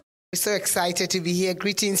We're so excited to be here.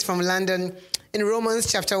 Greetings from London. In Romans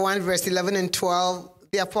chapter 1, verse 11 and 12,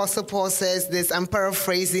 the Apostle Paul says this, I'm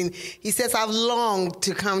paraphrasing. He says, I've longed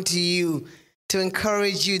to come to you to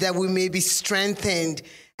encourage you that we may be strengthened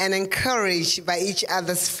and encouraged by each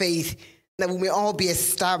other's faith, that we may all be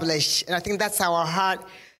established. And I think that's our heart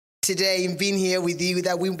today in being here with you,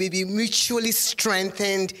 that we may be mutually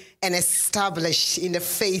strengthened and established in the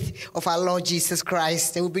faith of our Lord Jesus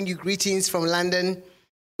Christ. And we bring you greetings from London.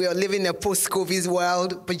 We are living in a post-COVID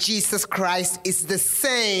world, but Jesus Christ is the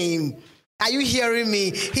same. Are you hearing me?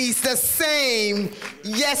 He's the same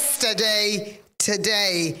yesterday,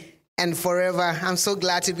 today, and forever. I'm so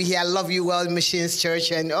glad to be here. I love you, World Missions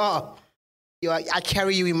Church, and I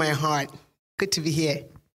carry you in my heart. Good to be here.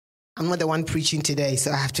 I'm not the one preaching today, so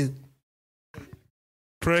I have to.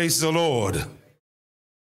 Praise the Lord.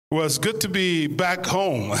 Well, it's good to be back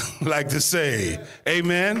home, like to say.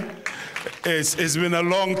 Amen. It's been a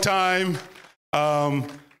long time.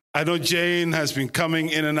 I know Jane has been coming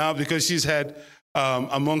in and out because she's had,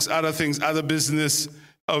 amongst other things, other business,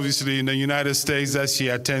 obviously, in the United States that she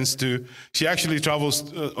attends to. She actually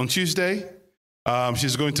travels on Tuesday.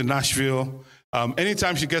 She's going to Nashville.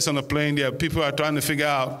 Anytime she gets on a plane, there people are trying to figure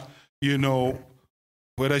out,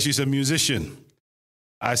 whether she's a musician.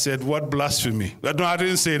 I said, what blasphemy? But no, I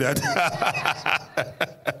didn't say that.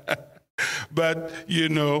 But,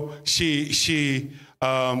 she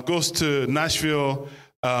goes to Nashville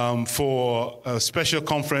for a special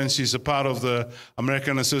conference. She's a part of the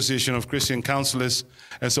American Association of Christian Counselors,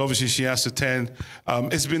 and so obviously she has to attend.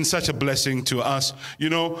 It's been such a blessing to us.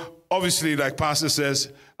 Obviously, like Pastor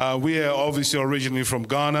says, we are obviously originally from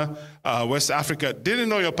Ghana, West Africa. Didn't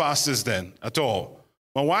know your pastors then at all.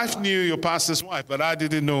 My wife knew your pastor's wife, but I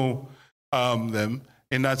didn't know them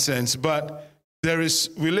in that sense. But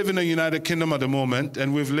we live in the United Kingdom at the moment,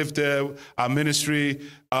 and we've lived there, our ministry,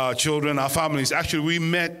 our children, our families. Actually, we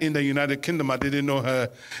met in the United Kingdom. I didn't know her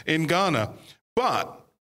in Ghana. But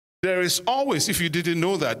there is always, if you didn't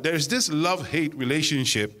know that, there's this love-hate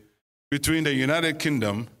relationship between the United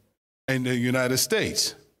Kingdom and the United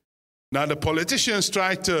States. Now, the politicians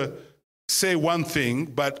try to say one thing,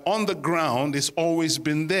 but on the ground, it's always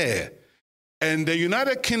been there. And the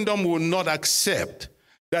United Kingdom will not accept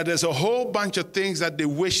that there's a whole bunch of things that they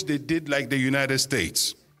wish they did like the United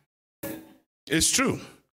States. It's true.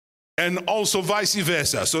 And also vice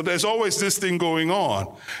versa. So there's always this thing going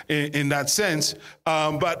on in that sense.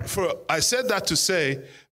 But I said that to say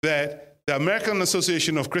that the American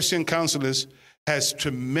Association of Christian Counselors has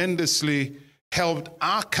tremendously helped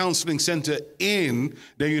our counseling center in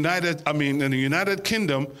the United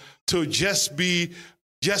Kingdom to just be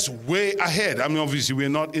way ahead. Obviously, we're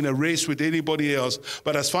not in a race with anybody else.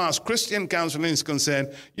 But as far as Christian counseling is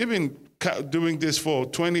concerned, you've been doing this for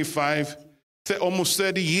 25, almost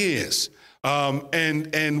 30 years.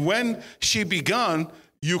 And when she began,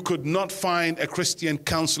 you could not find a Christian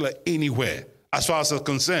counselor anywhere, as far as I'm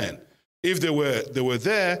concerned. If they were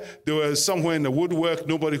there, they were somewhere in the woodwork,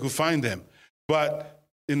 nobody could find them. But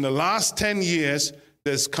in the last 10 years,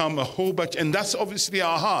 there's come a whole bunch, and that's obviously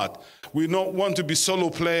our heart. We don't want to be solo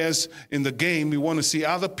players in the game. We want to see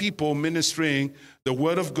other people ministering the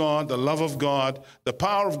word of God, the love of God, the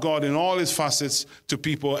power of God in all its facets to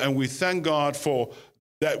people. And we thank God for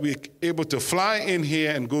that we're able to fly in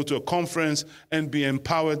here and go to a conference and be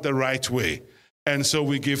empowered the right way. And so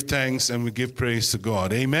we give thanks and we give praise to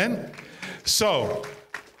God. Amen? So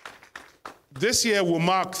this year will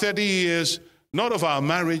mark 30 years, not of our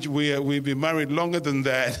marriage, we've been married longer than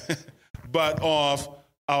that, but of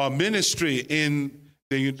our ministry in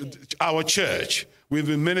our church. We've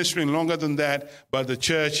been ministering longer than that, but the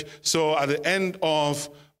church. So at the end of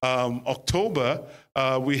October,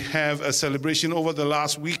 we have a celebration over the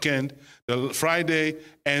last weekend, the Friday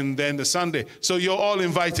and then the Sunday. So you're all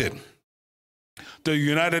invited. The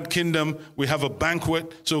United Kingdom, we have a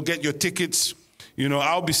banquet, so get your tickets.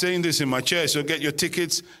 I'll be saying this in my church, so get your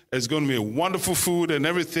tickets. It's going to be a wonderful food and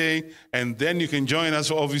everything. And then you can join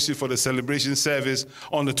us, obviously, for the celebration service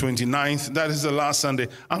on the 29th. That is the last Sunday.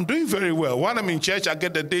 I'm doing very well. While I'm in church, I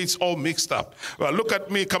get the dates all mixed up. Well, look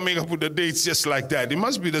at me coming up with the dates just like that. It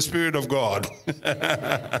must be the Spirit of God.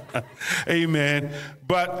 Amen.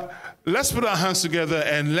 But let's put our hands together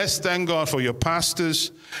and let's thank God for your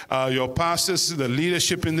pastors, the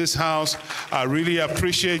leadership in this house. I really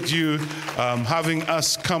appreciate you having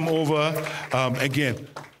us come over again.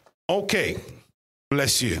 Okay,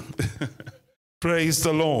 bless you. Praise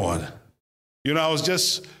the Lord. I was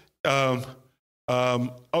just,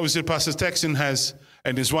 obviously Pastor Texan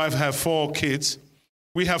and his wife have 4 kids.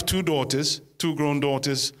 We have 2 daughters, 2 grown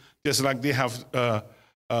daughters, just like they have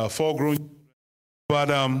 4 grown. But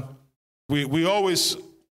we always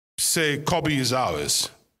say Kobe is ours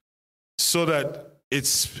so that it's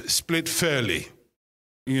split fairly.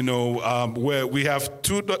 Where we have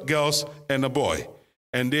 2 girls and a boy,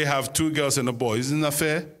 and they have 2 girls and a boy. Isn't that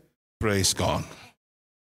fair? Praise God.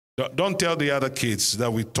 Don't tell the other kids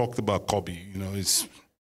that we talked about Kobe. It's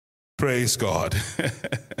praise God.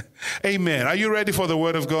 Amen. Are you ready for the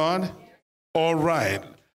word of God? All right.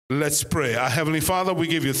 Let's pray. Our Heavenly Father, we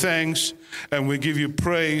give you thanks and we give you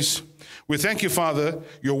praise. We thank you, Father.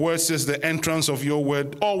 Your word says the entrance of your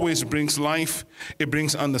word always brings life. It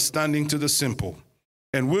brings understanding to the simple.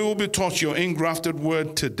 And we will be taught your engrafted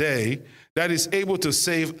word today that is able to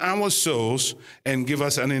save our souls and give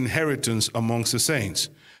us an inheritance amongst the saints.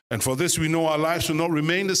 And for this, we know our lives will not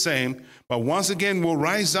remain the same, but once again, we'll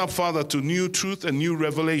rise up, Father, to new truth and new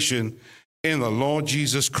revelation in the Lord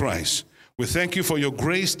Jesus Christ. We thank you for your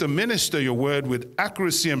grace to minister your word with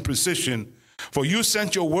accuracy and precision, for you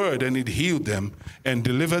sent your word and it healed them and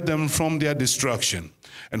delivered them from their destruction.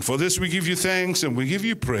 And for this, we give you thanks and we give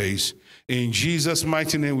you praise. In Jesus'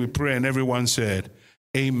 mighty name we pray, and everyone said,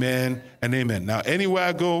 amen and amen. Now, anywhere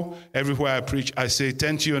I go, everywhere I preach, I say,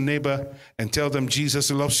 turn to your neighbor and tell them Jesus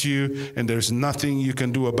loves you and there's nothing you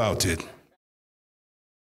can do about it.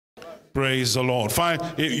 Praise the Lord.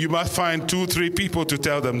 You must find 2, 3 people to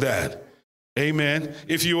tell them that. Amen.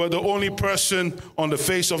 If you were the only person on the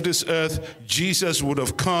face of this earth, Jesus would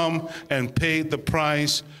have come and paid the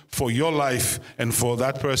price for your life and for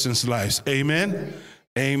that person's lives. Amen.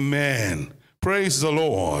 Amen. Praise the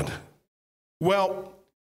Lord. Well,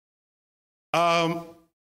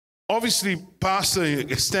 obviously, Pastor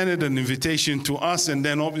extended an invitation to us, and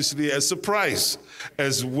then obviously a surprise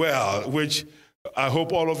as well, which I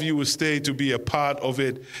hope all of you will stay to be a part of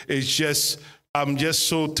it. I'm just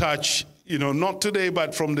so touched, not today,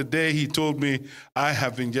 but from the day he told me, I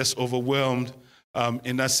have been just overwhelmed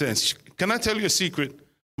in that sense. Can I tell you a secret?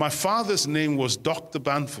 My father's name was Dr.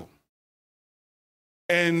 Banful.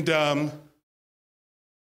 And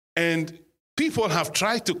people have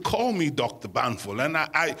tried to call me Dr. Banful. And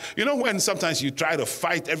I when sometimes you try to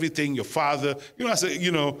fight everything your father,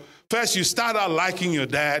 first you start out liking your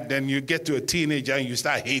dad, then you get to a teenager and you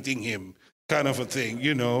start hating him, kind of a thing,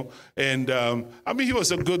 And he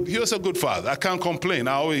was a good father. I can't complain.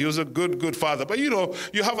 He was a good father. But you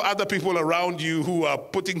have other people around you who are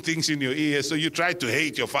putting things in your ear, so you try to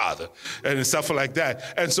hate your father and stuff like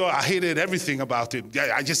that. And so I hated everything about him.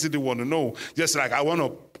 I just didn't want to know. Just like I want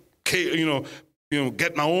to,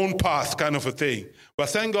 get my own path, kind of a thing. But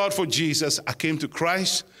thank God for Jesus. I came to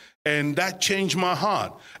Christ. And that changed my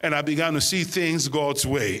heart. And I began to see things God's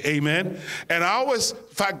way. Amen. And I always,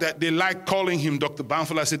 the fact that they like calling him Dr.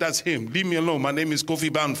 Banful, I said, that's him. Leave me alone. My name is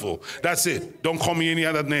Kofi Banful. That's it. Don't call me any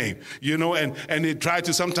other name. And they try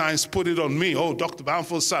to sometimes put it on me. Oh, Dr.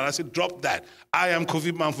 Banful's son. I said, drop that. I am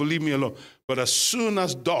Kofi Banful. Leave me alone. But as soon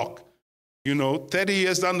as Doc, 30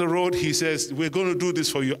 years down the road, he says, we're going to do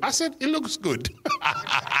this for you. I said, it looks good.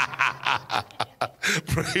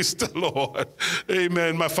 Praise the Lord.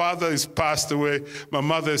 Amen. My father is passed away. My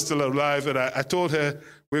mother is still alive. And I told her,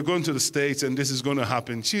 we're going to the States and this is going to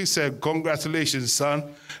happen. She said, congratulations,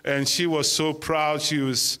 son. And she was so proud. She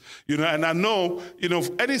was, and I know,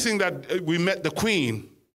 anything that we met the Queen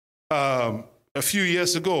a few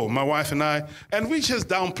years ago, my wife and I, and we just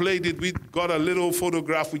downplayed it. We got a little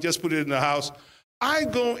photograph. We just put it in the house. I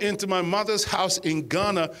go into my mother's house in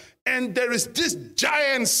Ghana, and there is this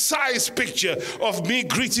giant-sized picture of me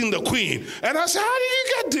greeting the Queen. And I said, how did you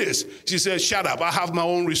get this? She said, shut up. I have my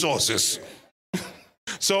own resources.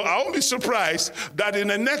 So I won't be surprised that in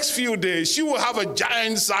the next few days, she will have a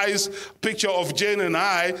giant-sized picture of Jane and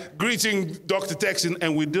I greeting Dr. Texan,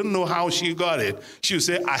 and we didn't know how she got it. She would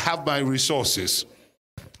say, I have my resources.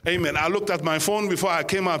 Amen. I looked at my phone before I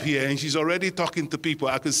came up here, and she's already talking to people.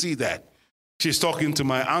 I could see that. She's talking to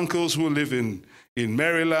my uncles who live in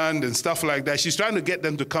Maryland and stuff like that. She's trying to get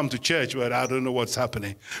them to come to church, but I don't know what's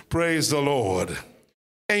happening. Praise the Lord.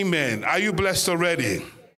 Amen. Are you blessed already?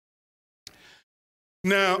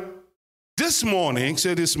 Now, this morning,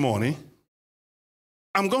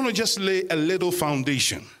 I'm going to just lay a little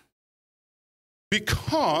foundation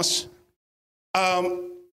because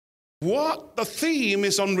what the theme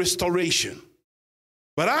is on restoration.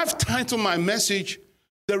 But I've titled my message,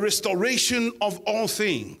 The Restoration of All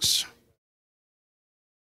Things.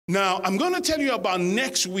 Now, I'm going to tell you about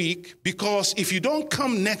next week because if you don't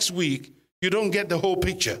come next week, you don't get the whole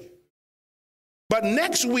picture. But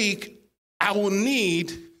next week, I will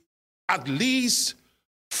need at least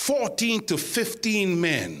 14 to 15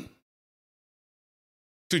 men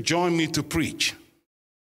to join me to preach.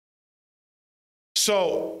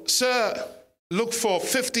 So, sir, look for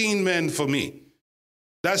 15 men for me.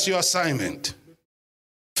 That's your assignment.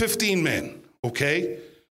 15 men, okay?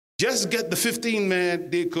 Just get the 15 men.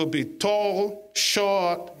 They could be tall,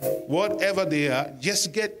 short, whatever they are.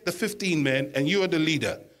 Just get the 15 men, and you are the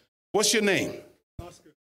leader. What's your name?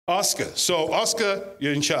 Oscar. So, Oscar,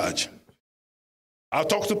 you're in charge. I'll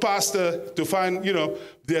talk to Pastor to find,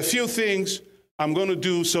 there are a few things I'm going to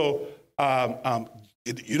do. So,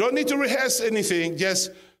 you don't need to rehearse anything.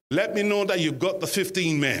 Just let me know that you got the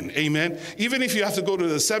 15 men. Amen. Even if you have to go to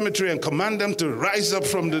the cemetery and command them to rise up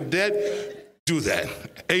from the dead, do that.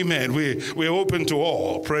 Amen. We're open to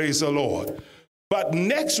all. Praise the Lord. But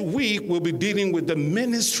next week, we'll be dealing with the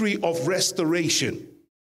ministry of restoration.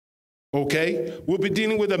 Okay? We'll be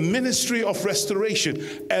dealing with the ministry of restoration.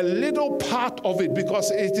 A little part of it,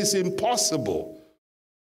 because it is impossible.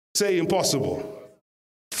 Say impossible.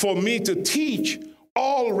 For me to teach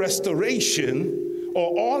all restoration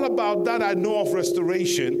or all about that I know of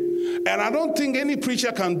restoration, and I don't think any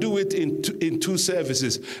preacher can do it in two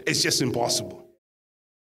services. It's just impossible.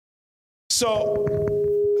 So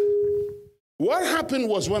what happened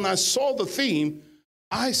was, when I saw the theme,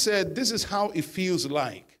 I said, this is how it feels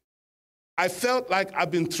like. I felt like I've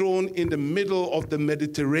been thrown in the middle of the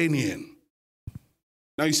Mediterranean.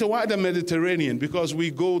 Now you say, why the Mediterranean? Because we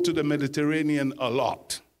go to the Mediterranean a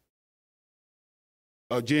lot.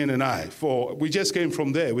 Jane and I, we just came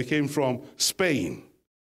from there. We came from Spain.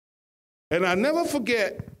 And I never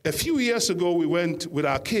forget, a few years ago, we went with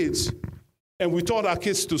our kids, and we taught our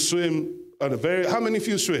kids to swim how many of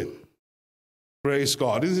you swim? Praise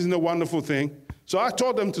God. This is a wonderful thing. So I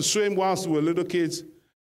taught them to swim whilst we were little kids.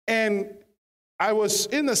 And I was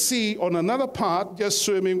in the sea on another part, just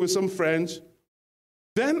swimming with some friends.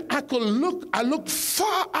 Then I looked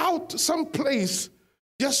far out someplace,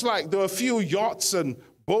 just like there were a few yachts and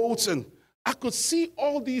boats, and I could see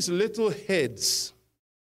all these little heads.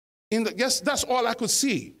 That's all I could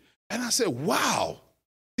see. And I said, wow,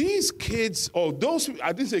 these kids, or those,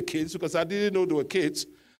 I didn't say kids because I didn't know they were kids.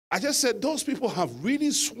 I just said those people have really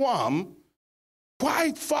swum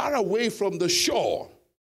quite far away from the shore.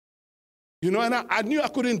 And I knew I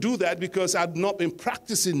couldn't do that because I'd not been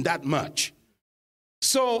practicing that much.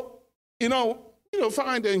 So,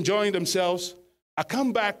 fine, they're enjoying themselves. I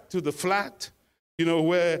come back to the flat,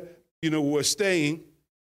 where, we're staying.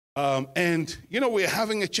 And, we're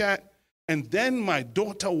having a chat. And then my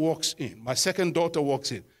daughter walks in. My second daughter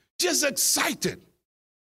walks in. Just excited.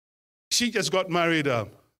 She just got married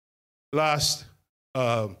last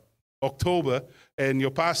October. And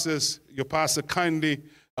your pastor kindly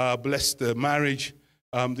blessed the marriage.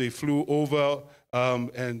 They flew over.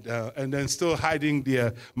 And then still hiding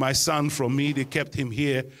my son from me. They kept him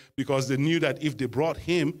here because they knew that if they brought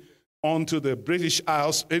him onto the British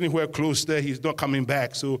Isles, anywhere close there, he's not coming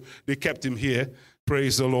back. So they kept him here.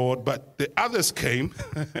 Praise the Lord. But the others came.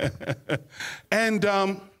 And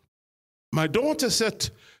my daughter said,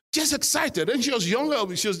 just excited. And she was younger.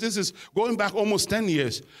 This is going back almost 10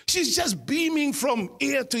 years. She's just beaming from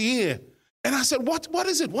ear to ear. And I said, what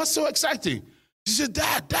is it? What's so exciting? She said,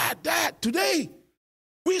 Dad, today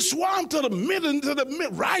we swam to the middle,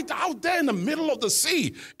 right out there in the middle of the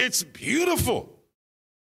sea. It's beautiful.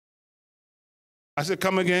 I said,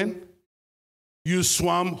 come again? You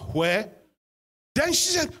swam where? Then she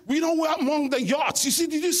said, we were among the yachts. You see,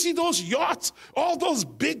 did you see those yachts? All those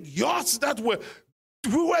big yachts we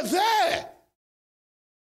were there.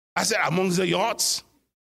 I said, amongst the yachts?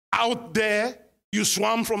 Out there? You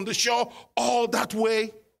swam from the shore all that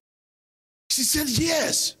way? She said,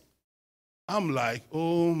 yes. I'm like,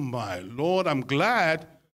 oh my Lord, I'm glad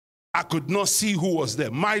I could not see who was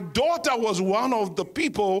there. My daughter was one of the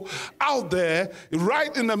people out there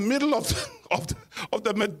right in the middle of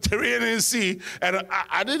the Mediterranean Sea. And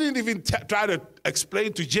I didn't even try to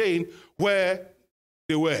explain to Jane where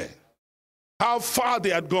they were, how far they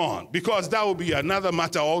had gone, because that would be another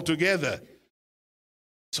matter altogether.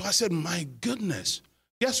 So I said, my goodness,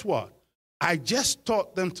 guess what? I just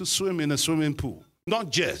taught them to swim in a swimming pool. Not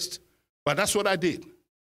just, but that's what I did.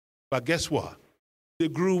 But guess what? They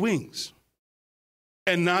grew wings.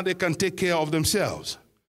 And now they can take care of themselves.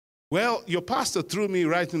 Well, your pastor threw me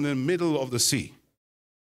right in the middle of the sea.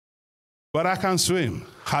 But I can swim.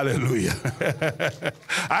 Hallelujah.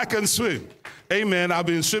 I can swim. Amen. I've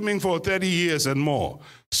been swimming for 30 years and more.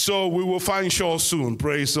 So we will find shore soon.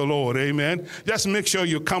 Praise the Lord. Amen. Just make sure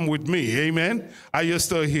you come with me. Amen. Are you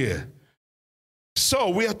still here? So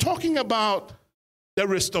we are talking about the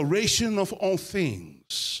restoration of all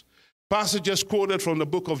things. Pastor just quoted from the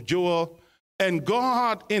book of Joel. And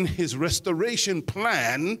God, in his restoration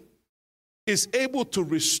plan, is able to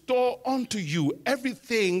restore unto you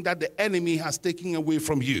everything that the enemy has taken away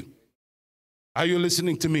from you. Are you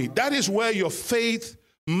listening to me? That is where your faith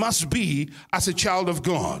must be as a child of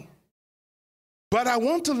God. But I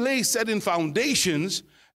want to lay certain foundations,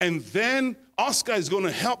 and then Oscar is going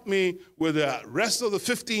to help me with the rest of the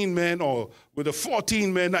 15 men or with the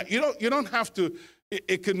 14 men. You don't have to,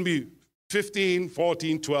 it can be 15,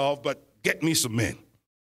 14, 12, but get me some men.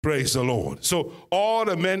 Praise the Lord. So all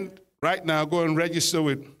the men right now, go and register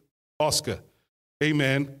with Oscar.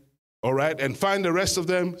 Amen. All right, and find the rest of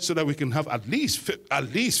them so that we can have at least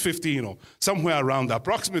 15 or somewhere around there,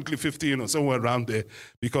 approximately 15 or somewhere around there,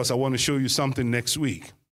 because I want to show you something next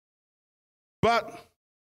week. But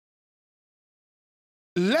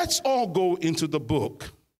let's all go into the book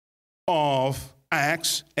of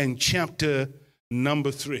Acts and chapter number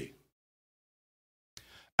 3.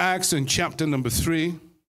 Acts and chapter number 3.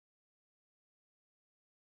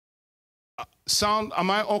 Sound, am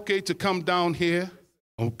I okay to come down here?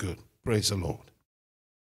 Oh, good. Praise the Lord.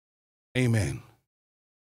 Amen.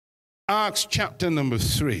 Acts chapter number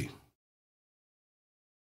 3.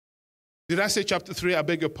 Did I say chapter 3? I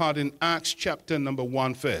beg your pardon. Acts chapter number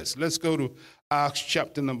 1 first. Let's go to Acts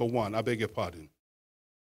chapter number 1. I beg your pardon.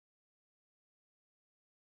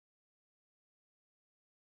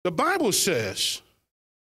 The Bible says,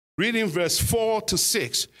 reading verse 4 to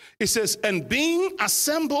 6, it says, and being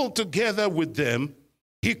assembled together with them,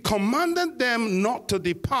 he commanded them not to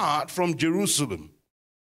depart from Jerusalem,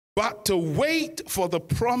 but to wait for the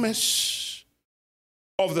promise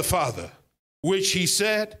of the Father, which he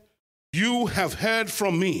said, you have heard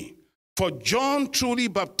from me. For John truly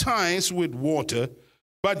baptized with water,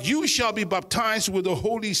 but you shall be baptized with the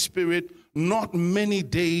Holy Spirit not many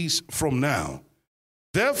days from now.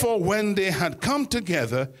 Therefore, when they had come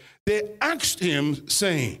together, they asked him,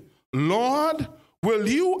 saying, Lord, will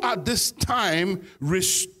you at this time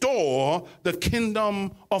restore the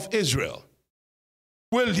kingdom of Israel?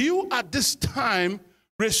 Will you at this time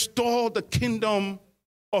restore the kingdom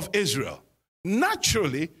of Israel?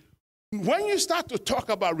 Naturally, when you start to talk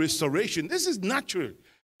about restoration, this is natural.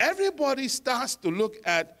 Everybody starts to look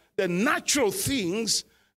at the natural things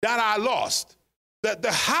that are lost,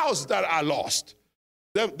 the house that are lost,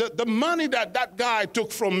 the money that guy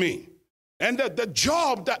took from me, and the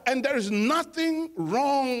job, and there is nothing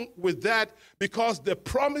wrong with that because the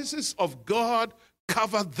promises of God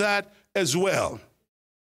cover that as well.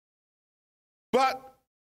 But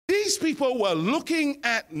these people were looking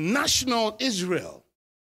at national Israel.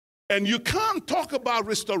 And you can't talk about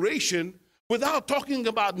restoration without talking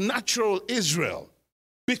about natural Israel.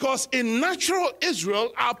 Because in natural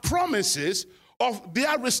Israel are promises of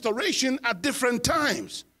their restoration at different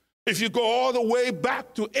times. If you go all the way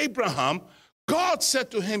back to Abraham, God said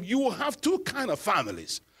to him, you will have two kinds of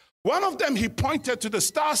families. One of them, he pointed to the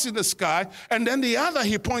stars in the sky, and then the other,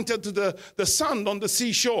 he pointed to the sun on the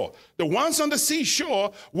seashore. The ones on the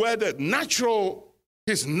seashore were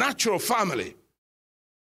his natural family,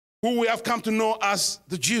 who we have come to know as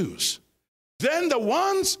the Jews. Then the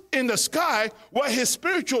ones in the sky were his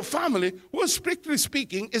spiritual family, who, strictly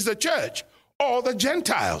speaking, is the church, or the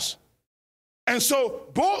Gentiles. And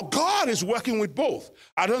so God is working with both.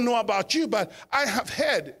 I don't know about you, but I have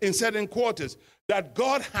heard in certain quarters that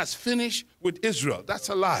God has finished with Israel. That's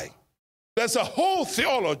a lie. There's a whole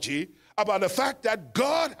theology about the fact that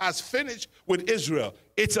God has finished with Israel.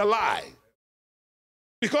 It's a lie.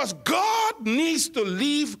 Because God needs to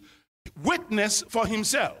leave witness for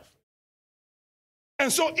himself.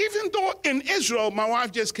 And so even though in Israel, my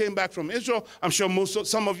wife just came back from Israel, I'm sure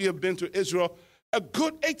some of you have been to Israel, a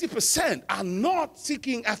good 80% are not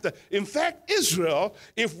seeking after. In fact, Israel,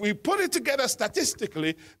 if we put it together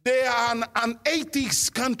statistically, they are an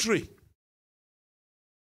atheist country.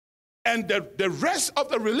 And the rest of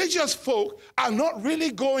the religious folk are not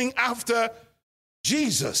really going after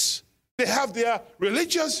Jesus. They have their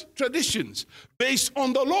religious traditions based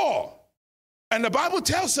on the law. And the Bible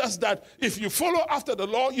tells us that if you follow after the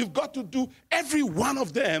law, you've got to do every one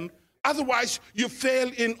of them. Otherwise, you fail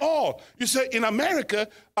in all. You say in America,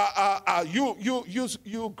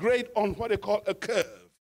 you grade on what they call a curve.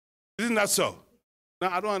 Isn't that so?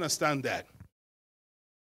 Now, I don't understand that.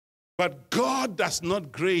 But God does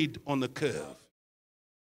not grade on a curve.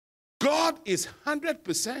 God is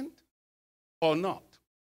 100% or not.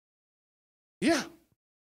 Yeah.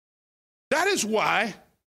 That is why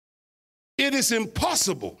it is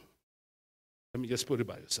impossible. Let me just put it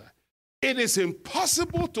by your side. It is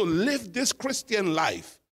impossible to live this Christian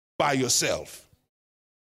life by yourself.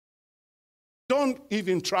 Don't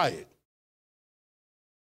even try it.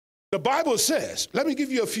 The Bible says, let me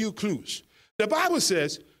give you a few clues. The Bible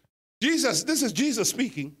says, Jesus, this is Jesus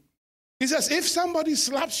speaking. He says, if somebody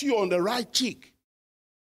slaps you on the right cheek,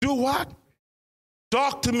 do what?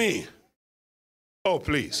 Talk to me. Oh,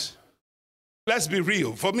 please. Let's be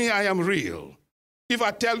real. For me, I am real. If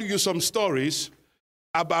I tell you some stories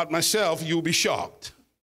about myself, you'll be shocked.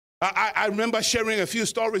 I remember sharing a few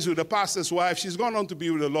stories with the pastor's wife. She's gone on to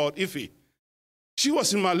be with the Lord, Ife. She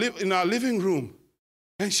was in our living room,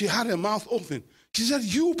 and she had her mouth open. She said,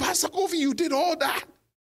 you, Pastor Kofi, you did all that.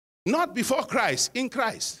 Not before Christ, in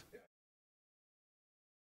Christ.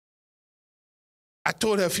 I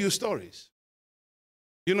told her a few stories.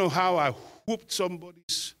 You know how I whooped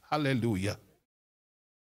somebody's hallelujah,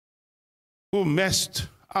 who messed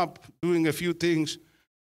up doing a few things,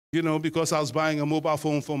 you know, because I was buying a mobile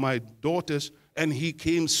phone for my daughters, and he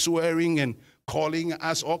came swearing and calling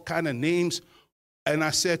us all kind of names. And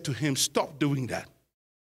I said to him, stop doing that.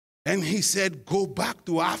 And he said, go back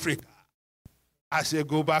to Africa. I said,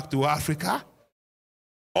 go back to Africa?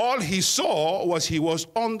 All he saw was he was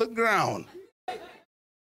on the ground.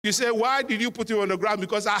 You say, why did you put him on the ground?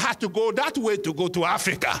 Because I had to go that way to go to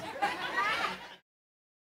Africa.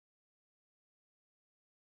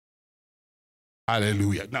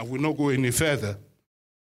 Hallelujah. Now, we'll not go any further.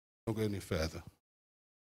 Not go any further.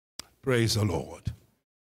 Praise the Lord.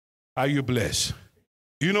 Are you blessed?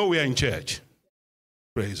 You know we are in church.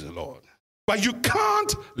 Praise the Lord. But you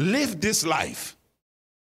can't live this life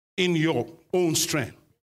in your own strength.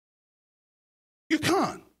 You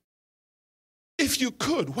can't. If you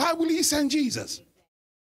could, why will he send Jesus?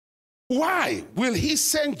 Why will he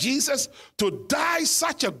send Jesus to die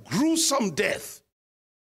such a gruesome death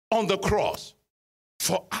on the cross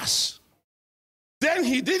for us? Then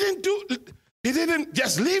he didn't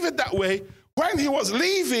just leave it that way. When he was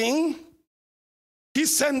leaving, he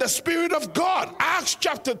sent the Spirit of God. Acts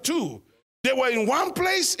chapter 2. They were in one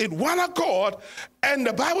place, in one accord, and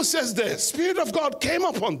the Bible says the Spirit of God came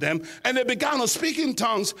upon them, and they began to speak in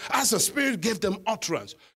tongues as the Spirit gave them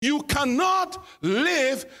utterance. You cannot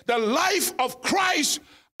live the life of Christ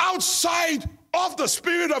outside of the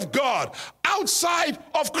Spirit of God, outside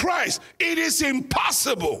of Christ. It is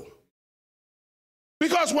impossible.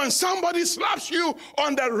 Because when somebody slaps you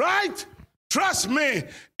on the right, trust me,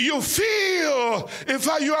 you feel if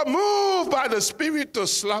you are moved by the Spirit to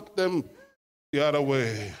slap them the other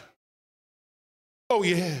way. Oh,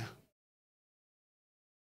 yeah.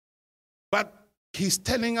 But he's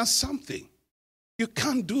telling us something. You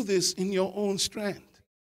can't do this in your own strength.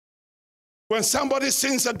 When somebody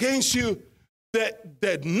sins against you,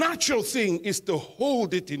 the natural thing is to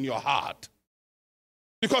hold it in your heart.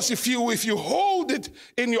 Because if you hold it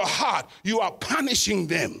in your heart, you are punishing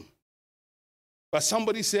them. But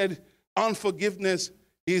somebody said unforgiveness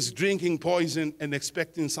is drinking poison and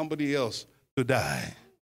expecting somebody else to die.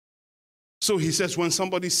 So he says when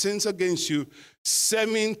somebody sins against you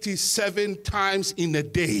 77 times in a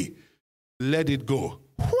day, let it go.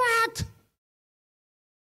 What?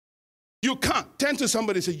 You can't. Turn to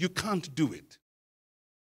somebody and say, you can't do it.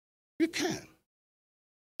 You can't.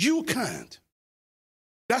 You can't.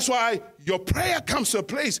 That's why your prayer comes to a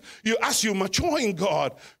place, as you mature in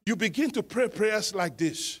God, you begin to pray prayers like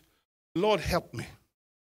this. Lord, help me.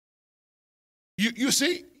 You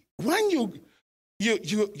see, when you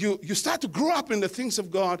start to grow up in the things of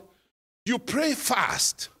God, you pray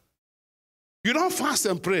fast. You don't fast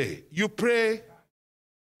and pray. You pray.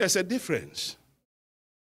 There's a difference.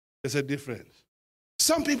 There's a difference.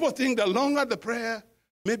 Some people think the longer the prayer,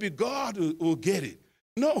 maybe God will get it.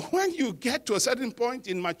 No, when you get to a certain point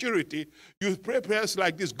in maturity, you pray prayers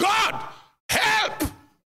like this. God, help!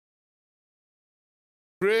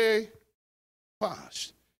 Pray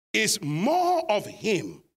fast. It's more of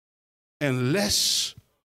him and less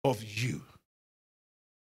of you.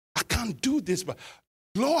 I can't do this, but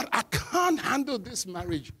Lord, I can't handle this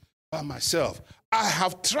marriage by myself. I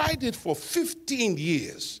have tried it for 15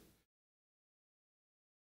 years.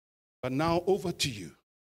 But now over to you.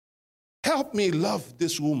 Help me love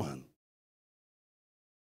this woman.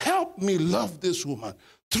 Help me love this woman.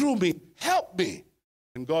 Through me, help me.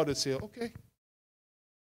 And God will say, okay,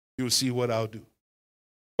 you'll see what I'll do.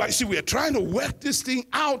 But you see, we are trying to work this thing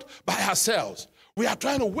out by ourselves. We are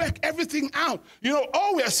trying to work everything out. You know,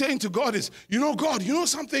 all we are saying to God is, you know, God, you know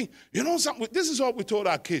something? You know something? This is what we told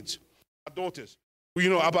our kids, our daughters, you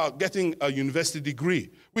know, about getting a university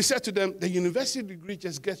degree. We said to them, the university degree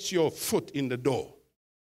just gets your foot in the door.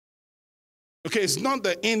 Okay, it's not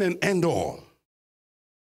the in and end all.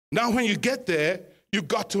 Now, when you get there, you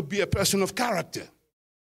got to be a person of character.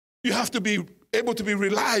 You have to be able to be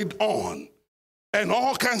relied on and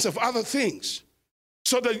all kinds of other things.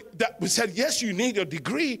 So that we said, yes, you need your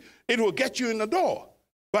degree. It will get you in the door.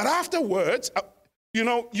 But afterwards,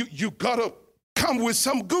 you got to come with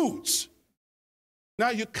some goods. Now,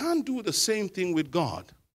 you can't do the same thing with God.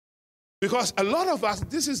 Because a lot of us,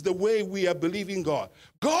 this is the way we are believing God.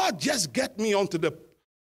 God, just get me onto the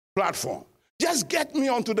platform. Just get me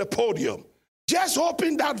onto the podium. Just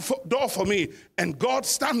open that door for me. And God,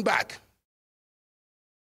 stand back.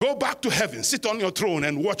 Go back to heaven. Sit on your throne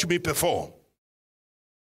and watch me perform.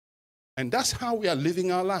 And that's how we are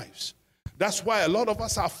living our lives. That's why a lot of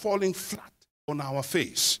us are falling flat on our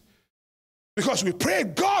face. Because we pray,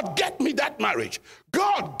 God, get me that marriage.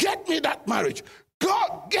 God, get me that marriage.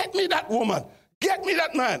 God, get me that woman. Get me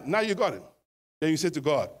that man. Now you got it. Then you say to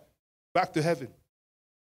God, back to heaven.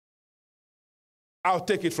 I'll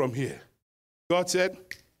take it from here. God said,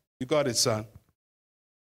 you got it, son.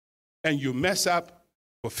 And you mess up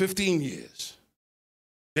for 15 years.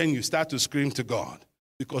 Then you start to scream to God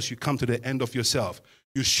because you come to the end of yourself.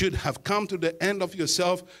 You should have come to the end of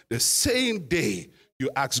yourself the same day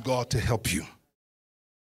you ask God to help you.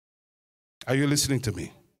 Are you listening to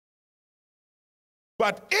me?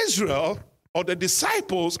 But Israel, or the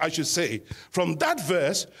disciples, I should say, from that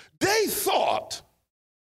verse, they thought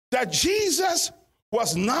that Jesus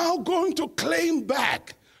was now going to claim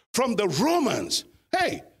back from the Romans.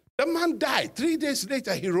 Hey, the man died. 3 days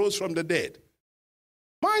later, he rose from the dead.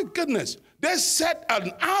 My goodness, they set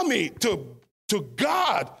an army to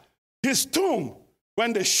guard his tomb.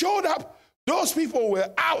 When they showed up, those people were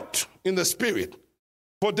out in the spirit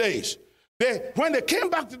for days. When they came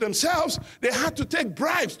back to themselves, they had to take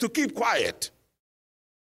bribes to keep quiet.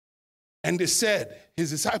 And they said, his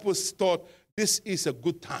disciples thought, this is a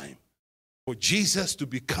good time for Jesus to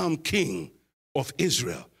become king of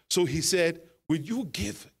Israel. So he said, will you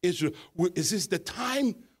give Israel, is this the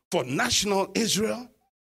time for national Israel?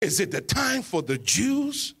 Is it the time for the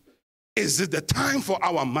Jews? Is it the time for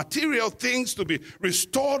our material things to be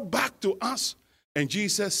restored back to us? And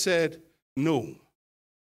Jesus said, no,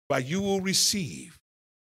 but you will receive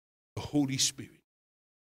the Holy Spirit.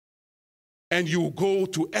 And you will go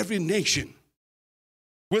to every nation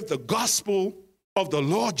with the gospel of the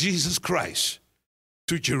Lord Jesus Christ,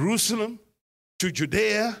 to Jerusalem, to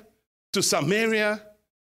Judea, to Samaria,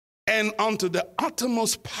 and unto the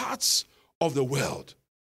uttermost parts of the world.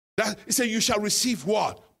 He said, you shall receive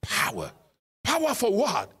what? Power. Power for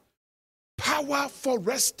what? Power for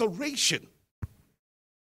restoration.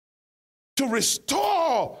 To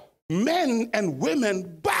restore men and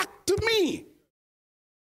women back to me.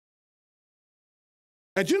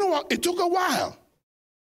 And you know what? It took a while.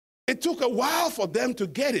 It took a while for them to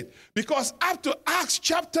get it. Because after Acts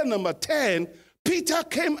chapter number 10, Peter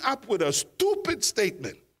came up with a stupid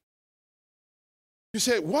statement. You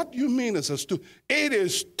say, what do you mean it's a stupid? It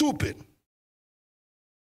is stupid.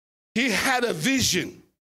 He had a vision.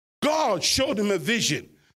 God showed him a vision.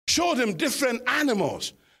 Showed him different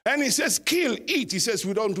animals. And he says, kill, eat. He says,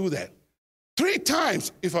 we don't do that. 3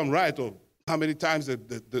 times, if I'm right, or how many times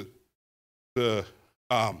the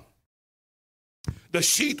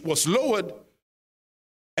sheet was lowered.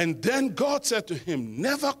 And then God said to him,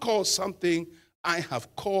 never call something I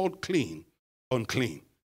have called clean, unclean.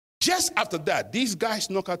 Just after that, these guys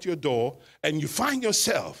knock at your door and you find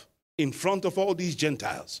yourself in front of all these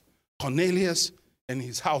Gentiles, Cornelius and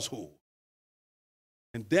his household.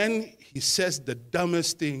 And then he says the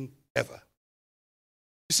dumbest thing ever.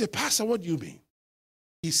 You say, Pastor, what do you mean?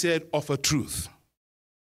 He said, of a truth.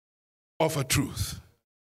 Of a truth.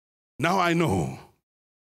 Now I know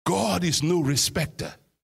God is no respecter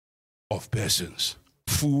of persons.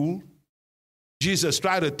 Fool. Jesus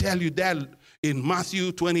tried to tell you that in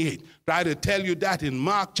Matthew 28. Tried to tell you that in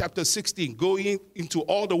Mark chapter 16. Go into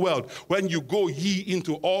all the world. When you go ye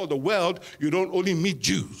into all the world, you don't only meet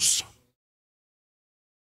Jews.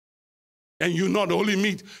 And you not only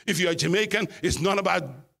meet, if you're Jamaican, it's not about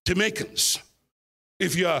Jamaicans.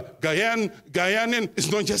 If you're Ghanaian, it's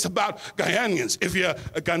not just about Ghanaians. If you're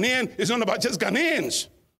a Ghanaian, it's not about just Ghanaians.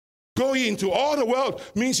 Going into all the world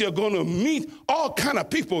means you're going to meet all kind of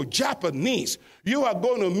people, Japanese. You are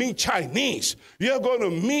going to meet Chinese. You're going to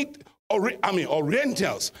meet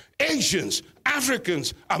Orientals, Asians,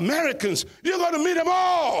 Africans, Americans. You're going to meet them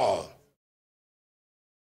all.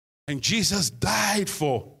 And Jesus died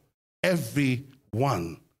for every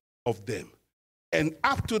one of them. And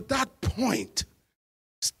up to that point,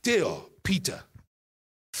 still Peter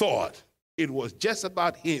thought it was just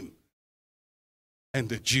about him and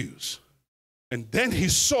the Jews. And then he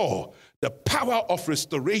saw the power of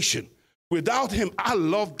restoration. Without him, I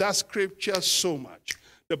love that scripture so much.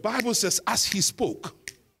 The Bible says, as he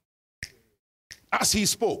spoke. As he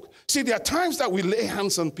spoke. See, there are times that we lay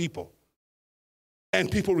hands on people and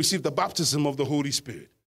people receive the baptism of the Holy Spirit.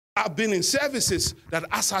 I've been in services that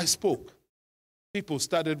as I spoke, people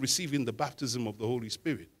started receiving the baptism of the Holy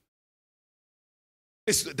Spirit.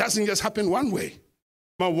 It doesn't just happen one way.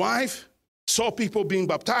 My wife saw people being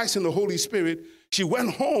baptized in the Holy Spirit. She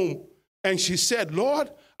went home and she said,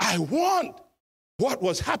 Lord, I want what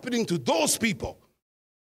was happening to those people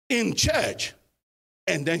in church.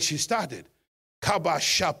 And then she started.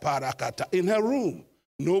 In her room.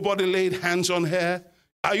 Nobody laid hands on her.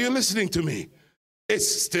 Are you listening to me?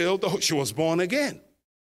 It's still, she was born again.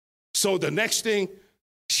 So the next thing,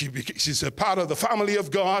 she's a part of the family of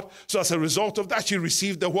God. So as a result of that, she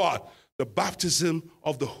received the what? The baptism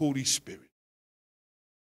of the Holy Spirit.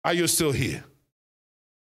 Are you still here?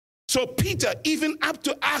 So Peter, even up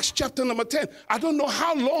to Acts chapter number 10, I don't know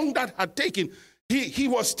how long that had taken. He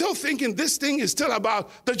was still thinking this thing is still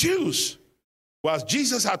about the Jews. While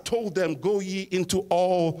Jesus had told them, go ye into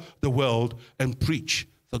all the world and preach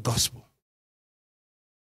the gospel.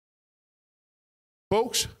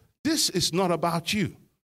 Folks, this is not about you.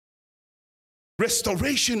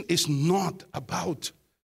 Restoration is not about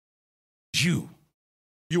you.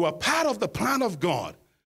 You are part of the plan of God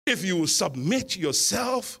if you will submit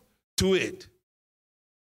yourself to it.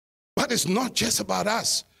 But it's not just about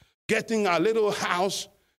us getting our little house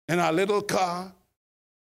and our little car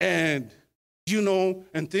and,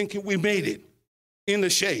 and thinking we made it in the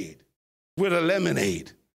shade with a lemonade,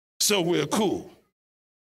 so we're cool.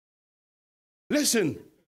 Listen,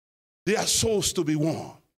 there are souls to be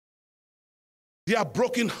won. There are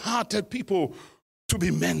broken-hearted people to be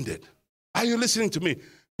mended. Are you listening to me?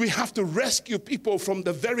 We have to rescue people from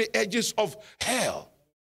the very edges of hell.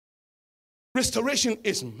 Restoration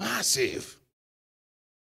is massive.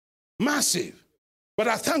 Massive. But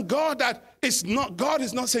I thank God that God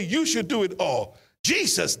is not saying you should do it all.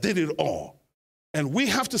 Jesus did it all. And we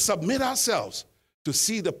have to submit ourselves to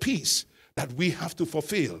see the peace that we have to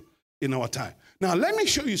fulfill in our time. Now, let me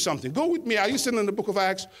show you something. Go with me. Are you still in the book of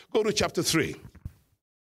Acts? Go to chapter 3.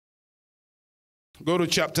 Go to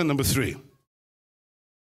chapter number 3.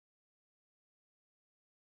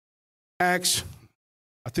 Acts,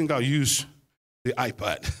 I think I'll use the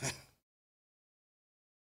iPad.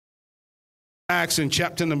 Acts in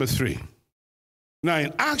chapter number 3. Now,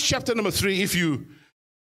 in Acts chapter number 3, if you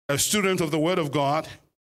are a student of the Word of God,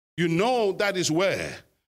 you know that is where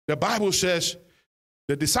the Bible says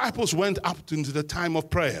the disciples went up into the time of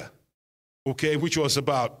prayer, okay, which was it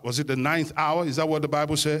the 9th hour? Is that what the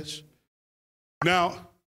Bible says? Now,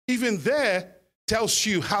 even there tells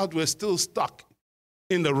you how we're still stuck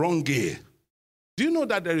in the wrong gear. Do you know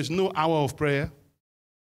that there is no hour of prayer?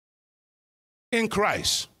 In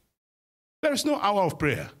Christ, there is no hour of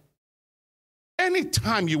prayer.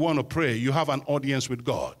 Anytime you want to pray, you have an audience with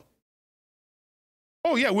God.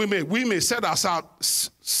 Oh yeah, we may set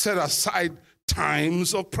aside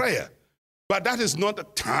times of prayer, but that is not the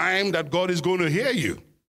time that God is going to hear you.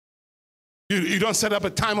 You don't set up a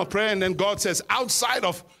time of prayer and then God says, outside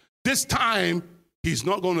of this time, he's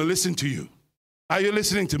not going to listen to you. Are you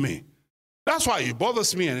listening to me? That's why it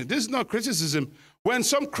bothers me, and this is not criticism. When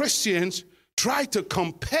some Christians try to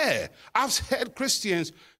compare, I've heard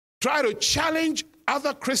Christians try to challenge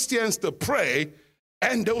other Christians to pray,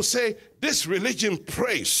 and they'll say, this religion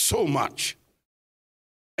prays so much.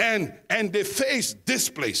 And they face this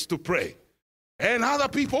place to pray. And other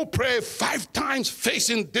people pray 5 times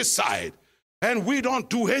facing this side. And we don't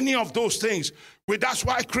do any of those things. That's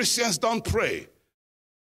why Christians don't pray.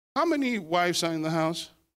 How many wives are in the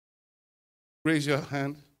house? Raise your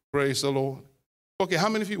hand. Praise the Lord. Okay, how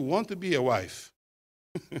many of you want to be a wife?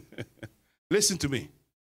 Listen to me.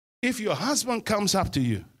 If your husband comes up to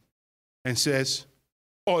you and says,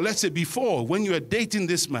 or let's say before, when you are dating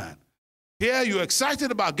this man, here you're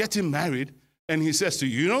excited about getting married, and he says to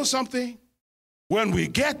you, you know something? When we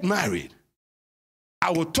get married, I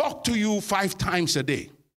will talk to you 5 times a day.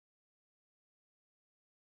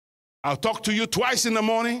 I'll talk to you twice in the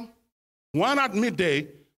morning, 1 at midday,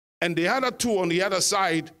 and the other 2 on the other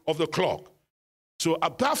side of the clock. So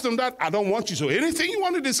apart from that, I don't want you. So anything you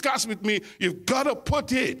want to discuss with me, you've got to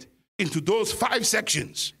put it into those 5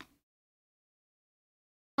 sections.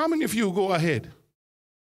 How many of you go ahead?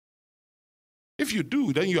 If you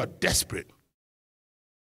do, then you are desperate.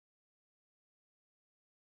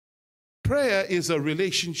 Prayer is a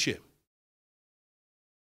relationship.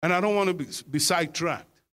 And I don't want to be sidetracked.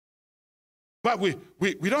 But we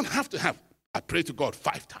don't have to have, I pray to God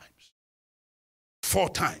 5 times, 4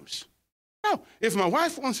 times. Now, if my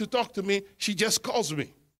wife wants to talk to me, she just calls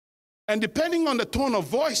me. And depending on the tone of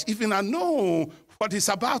voice, even I know what it's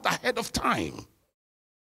about ahead of time.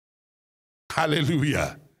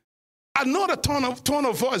 Hallelujah. I know the tone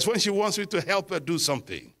of voice when she wants me to help her do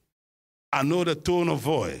something. I know the tone of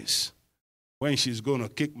voice when she's going to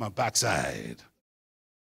kick my backside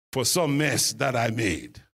for some mess that I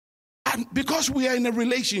made. And because we are in a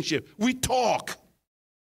relationship, we talk.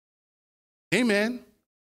 Amen.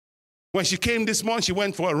 When she came this morning, she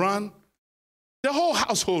went for a run. The whole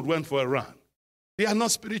household went for a run. They are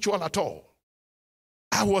not spiritual at all.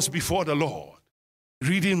 I was before the Lord,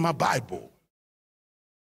 reading my Bible.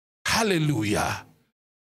 Hallelujah.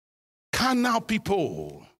 Carnal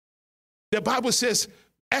people. The Bible says,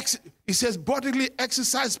 it says bodily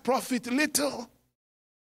exercise profit little.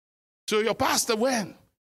 So your pastor went.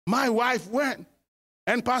 My wife went.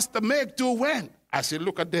 And Pastor Meg too went. I said,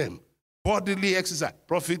 look at them. Bodily exercise,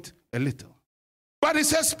 profit a little. But it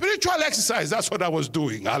says spiritual exercise. That's what I was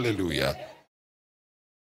doing. Hallelujah.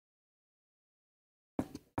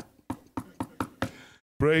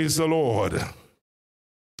 Praise the Lord.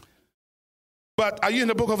 But are you in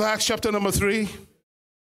the book of Acts chapter number 3?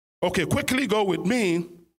 Okay, quickly go with me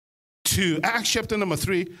to Acts chapter number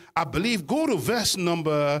 3. I believe go to verse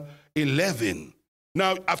number 11.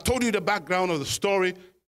 Now, I've told you the background of the story.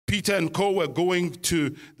 Peter and co were going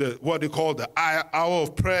to what they call the hour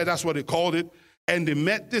of prayer. That's what they called it. And they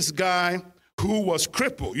met this guy who was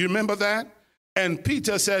crippled. You remember that? And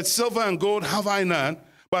Peter said, silver and gold have I none,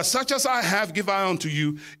 but such as I have give I unto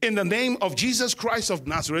you. In the name of Jesus Christ of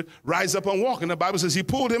Nazareth, rise up and walk. And the Bible says he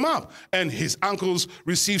pulled him up, and his ankles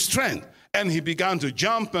received strength. And he began to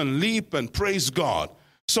jump and leap and praise God.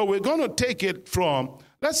 So we're going to take it from,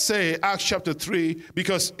 let's say, Acts chapter 3,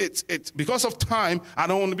 because it's because of time, I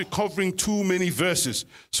don't want to be covering too many verses.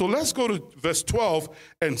 So let's go to verse 12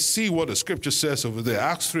 and see what the scripture says over there,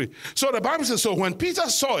 Acts 3. So the Bible says, so when Peter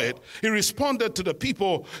saw it, he responded to the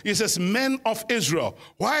people, he says, men of Israel,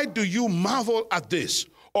 why do you marvel at this?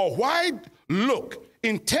 Or why look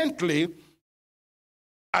intently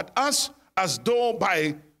at us as though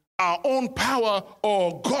by our own power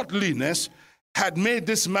or godliness had made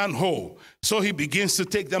this man whole? So he begins to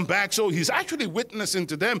take them back. So he's actually witnessing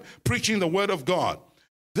to them, preaching the word of God.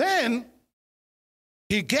 Then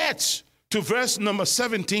he gets to verse number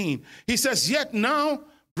 17. He says, yet now,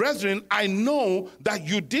 brethren, I know that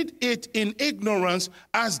you did it in ignorance,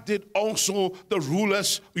 as did also the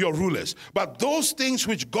rulers, your rulers. But those things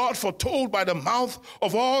which God foretold by the mouth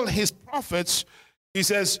of all his prophets, he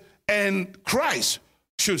says, and Christ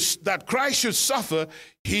should suffer,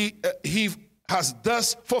 he has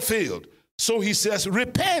thus fulfilled. So he says,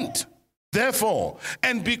 repent, therefore,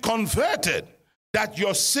 and be converted, that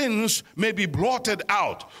your sins may be blotted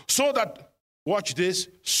out, so that, watch this,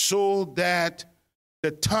 so that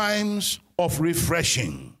the times of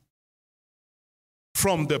refreshing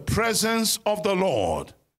from the presence of the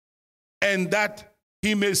Lord, and that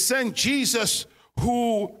he may send Jesus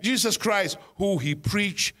Christ, who he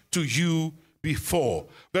preached to you before.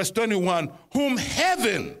 Verse 21, whom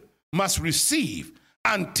heaven must receive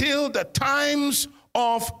until the times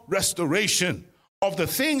of restoration of the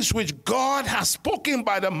things which God has spoken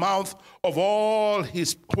by the mouth of all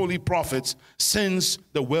his holy prophets since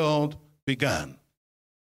the world began.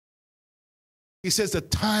 He says the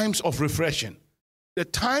times of refreshing. The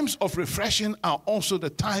times of refreshing are also the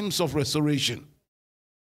times of restoration.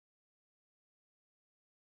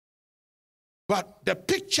 But the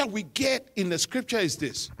picture we get in the scripture is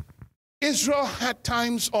this. Israel had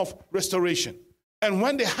times of restoration. And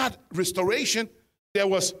when they had restoration, there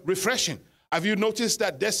was refreshing. Have you noticed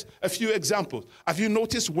that? There's a few examples. Have you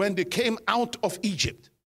noticed when they came out of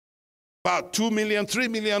Egypt? About 2 million, 3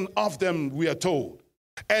 million of them, we are told.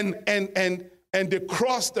 And they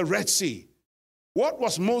crossed the Red Sea. What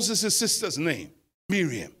was Moses' sister's name?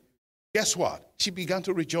 Miriam. Guess what? She began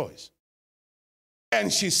to rejoice.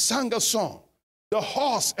 And she sang a song. The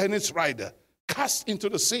horse and its rider cast into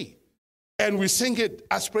the sea. And we sing it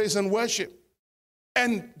as praise and worship.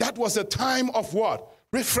 And that was a time of what?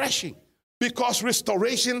 Refreshing. Because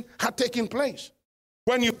restoration had taken place.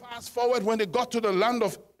 When you fast forward, when they got to the land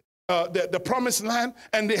of the promised land,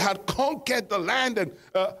 and they had conquered the land and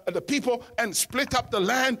the people and split up the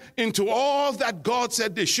land into all that God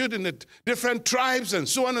said they should in the different tribes and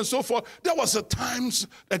so on and so forth. There was times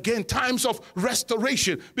of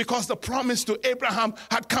restoration, because the promise to Abraham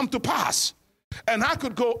had come to pass. And I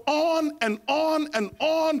could go on and on and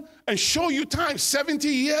on and show you times. 70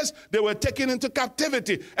 years, they were taken into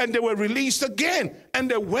captivity and they were released again. And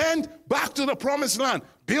they went back to the promised land,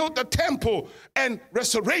 built the temple, and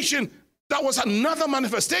restoration. That was another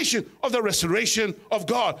manifestation of the restoration of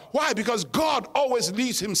God. Why? Because God always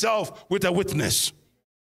leaves himself with a witness.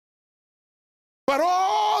 But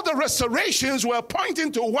all the restorations were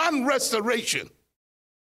pointing to one restoration.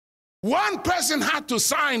 One person had to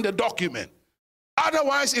sign the document.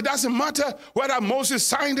 Otherwise, it doesn't matter whether Moses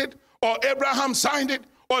signed it, or Abraham signed it,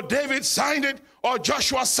 or David signed it, or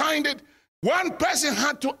Joshua signed it. One person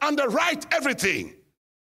had to underwrite everything.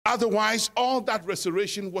 Otherwise, all that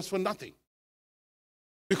restoration was for nothing.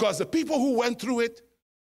 Because the people who went through it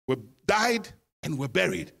died and were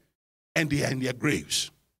buried, and they are in their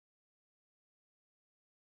graves.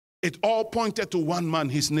 It all pointed to one man.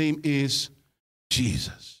 His name is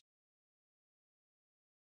Jesus.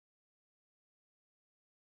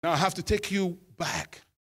 Now I have to take you back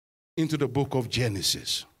into the book of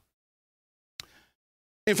Genesis.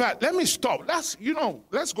 In fact, let me stop.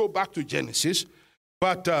 Let's go back to Genesis,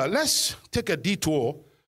 but let's take a detour.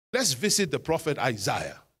 Let's visit the prophet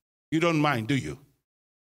Isaiah. You don't mind, do you?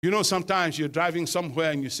 You know, sometimes you're driving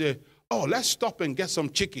somewhere and you say, oh, let's stop and get some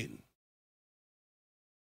chicken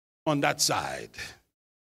on that side.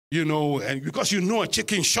 You know, and because you know a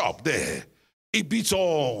chicken shop there, it beats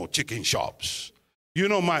all chicken shops. You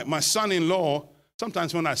know, my son-in-law,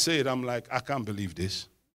 sometimes when I say it, I'm like, I can't believe this.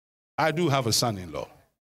 I do have a son-in-law.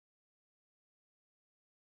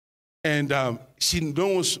 And she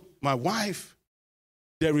knows my wife,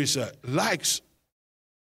 there is likes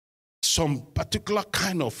some particular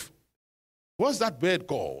kind of, what's that bird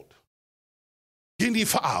called? Guinea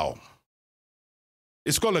fowl.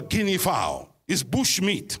 It's called a guinea fowl. It's bush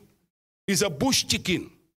meat. It's a bush chicken.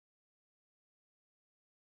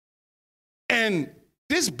 And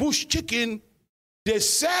this bush chicken, they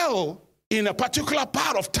sell in a particular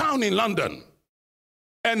part of town in London.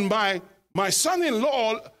 And my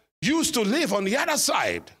son-in-law used to live on the other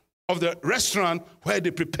side of the restaurant where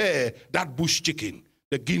they prepare that bush chicken,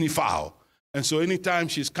 the guinea fowl. And so anytime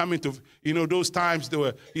she's coming to, you know, those times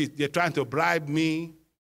they're trying to bribe me,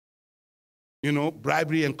 you know,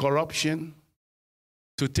 bribery and corruption,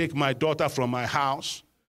 to take my daughter from my house.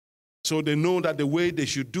 So they know that the way they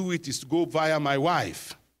should do it is to go via my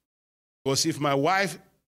wife. Because if my wife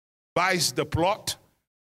buys the plot,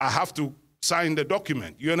 I have to sign the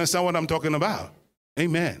document. You understand what I'm talking about?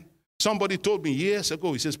 Amen. Somebody told me years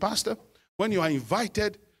ago, he says, Pastor, when you are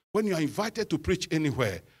invited to preach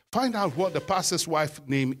anywhere, find out what the pastor's wife's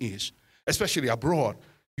name is, especially abroad,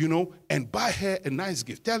 you know, and buy her a nice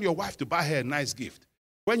gift. Tell your wife to buy her a nice gift.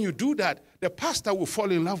 When you do that, the pastor will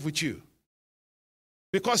fall in love with you.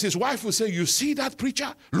 Because his wife will say, you see that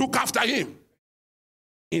preacher? Look after him.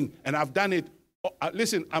 And I've done it.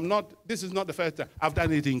 Listen, this is not the first time. I've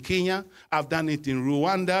done it in Kenya. I've done it in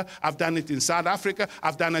Rwanda. I've done it in South Africa.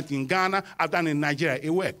 I've done it in Ghana. I've done it in Nigeria. It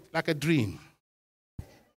worked like a dream.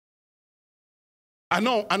 I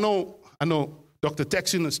know. Dr.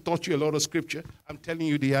 Texan has taught you a lot of scripture. I'm telling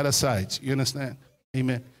you the other sides. You understand?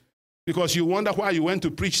 Amen. Because you wonder why you went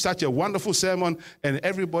to preach such a wonderful sermon and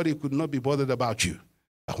everybody could not be bothered about you.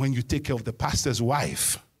 But when you take care of the pastor's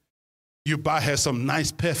wife, you buy her some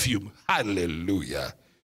nice perfume. Hallelujah.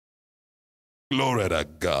 Glory to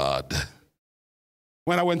God.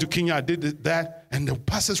 When I went to Kenya, I did that, and the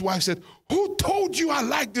pastor's wife said, who told you I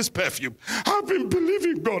like this perfume? I've been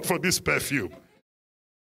believing God for this perfume.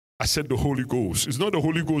 I said, the Holy Ghost. It's not the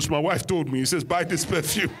Holy Ghost. My wife told me. He says, buy this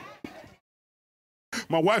perfume.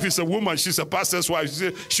 My wife is a woman. She's a pastor's wife. She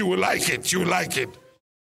said, she will like it. She will like it.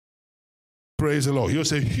 Praise the Lord. He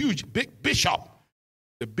was a huge, big bishop.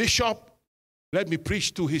 The bishop let me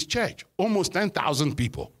preach to his church. Almost 10,000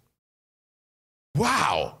 people.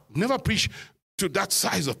 Wow. Never preached to that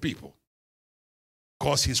size of people.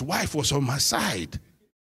 Because his wife was on my side.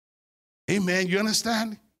 Amen. You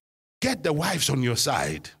understand? Get the wives on your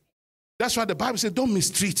side. That's why the Bible says don't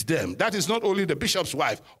mistreat them. That is not only the bishop's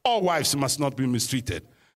wife. All wives must not be mistreated.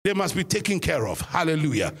 They must be taken care of.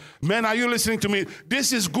 Hallelujah. Men, are you listening to me?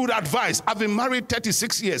 This is good advice. I've been married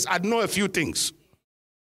 36 years. I know a few things.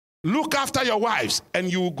 Look after your wives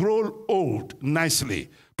and you will grow old nicely.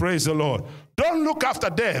 Praise the Lord. Don't look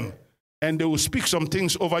after them and they will speak some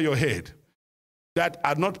things over your head that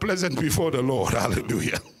are not pleasant before the Lord.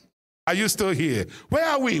 Hallelujah. Are you still here? Where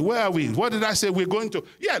are we? Where are we? What did I say? We're going to,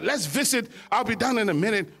 let's visit. I'll be done in a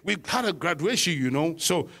minute. We had a graduation, you know,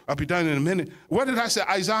 so I'll be done in a minute. What did I say?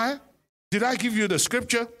 Isaiah? Did I give you the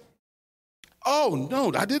scripture? Oh,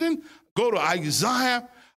 no, I didn't. Go to Isaiah.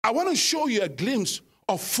 I want to show you a glimpse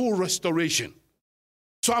of full restoration.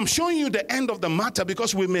 So I'm showing you the end of the matter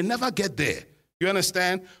because we may never get there. You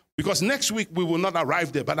understand? Because next week we will not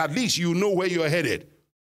arrive there, but at least you know where you're headed.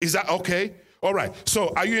 Is that okay? All right.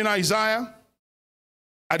 So are you in Isaiah?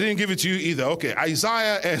 I didn't give it to you either. Okay.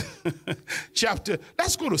 Isaiah and chapter.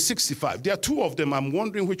 Let's go to 65. There are two of them. I'm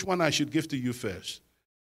wondering which one I should give to you first.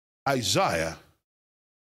 Isaiah.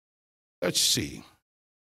 Let's see.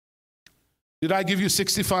 Did I give you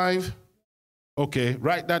 65? Okay.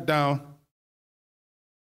 Write that down.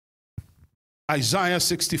 Isaiah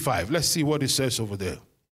 65. Let's see what it says over there.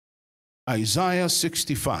 Isaiah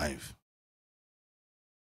 65.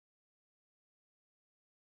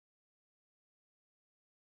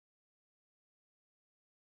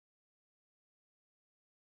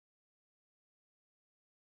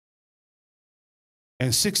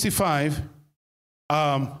 And 65,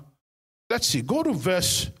 let's see,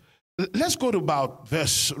 let's go to about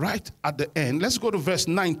verse right at the end. Let's go to verse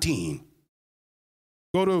 19.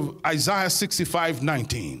 Go to Isaiah 65,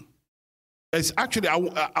 19. It's actually, I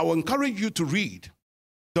will encourage you to read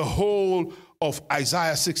the whole of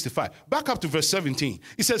Isaiah 65. Back up to verse 17.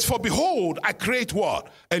 It says, for behold, I create what?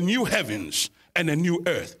 A new heavens and a new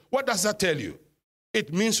earth. What does that tell you?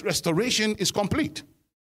 It means restoration is complete.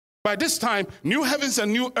 By this time, new heavens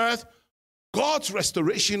and new earth, God's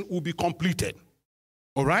restoration will be completed.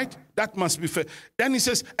 All right? That must be fair. Then he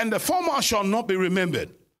says, and the former shall not be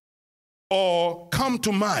remembered or come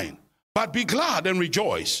to mind, but be glad and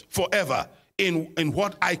rejoice forever in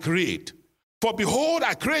what I create. For behold,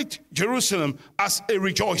 I create Jerusalem as a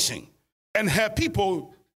rejoicing, and her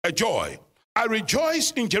people a joy. I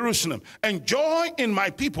rejoice in Jerusalem, and joy in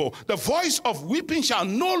my people. The voice of weeping shall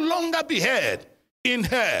no longer be heard in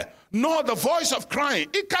her, nor the voice of crying.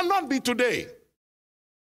 It cannot be today.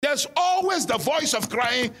 There's always the voice of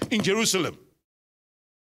crying in Jerusalem.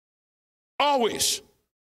 Always.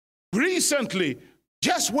 Recently,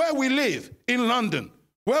 just where we live in London,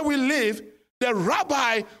 where we live, the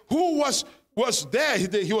rabbi who was there,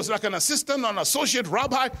 he was like an assistant or an associate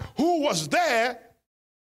rabbi who was there,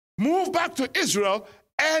 moved back to Israel,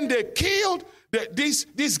 and they killed,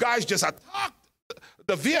 these guys just attacked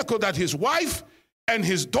the vehicle that his wife and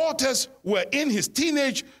his daughters were in, his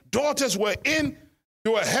teenage daughters were in.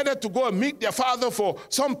 They were headed to go and meet their father for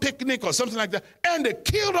some picnic or something like that, and they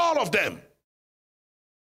killed all of them.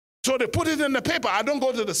 So they put it in the paper. I don't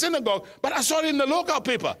go to the synagogue, but I saw it in the local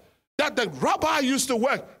paper that the rabbi used to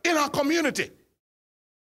work in our community.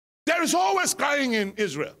 There is always crying in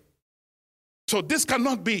Israel. So this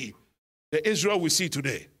cannot be the Israel we see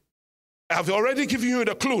today. I've already given you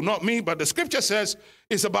the clue, not me, but the scripture says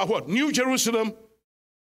it's about what? New Jerusalem.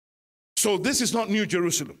 So this is not New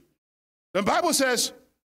Jerusalem. The Bible says,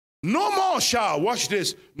 no more shall, watch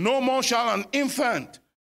this, no more shall an infant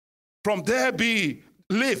from there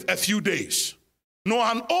live a few days, nor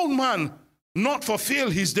an old man not fulfill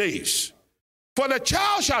his days. For the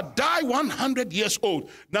child shall die 100 years old.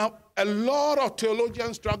 Now, a lot of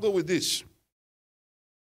theologians struggle with this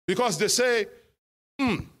because they say,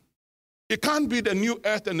 it can't be the new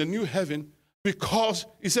earth and the new heaven because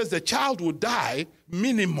it says the child will die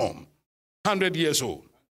minimum 100 years old.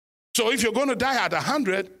 So if you're going to die at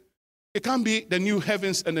 100, it can't be the new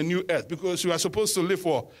heavens and the new earth because you are supposed to live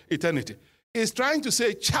for eternity. It's trying to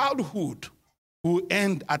say childhood will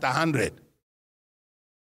end at 100.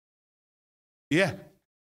 Yeah.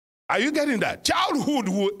 Are you getting that? Childhood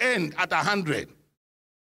will end at 100.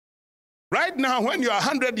 Right now, when you're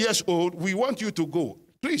 100 years old, we want you to go.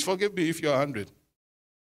 Please forgive me if you're 100.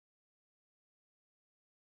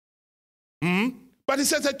 But it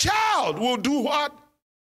says a child will do what?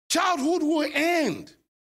 Childhood will end.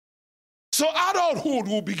 So adulthood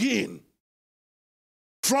will begin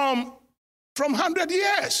from 100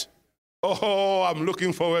 years. Oh, I'm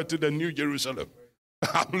looking forward to the New Jerusalem.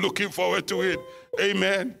 I'm looking forward to it.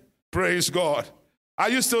 Amen. Praise God. Are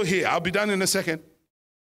you still here? I'll be done in a second.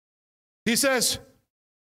 He says,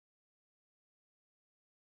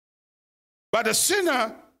 but the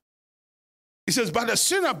sinner, he says, but the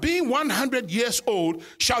sinner being 100 years old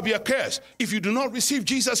shall be accursed. If you do not receive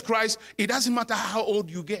Jesus Christ, it doesn't matter how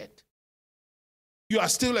old you get. You are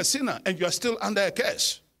still a sinner and you are still under a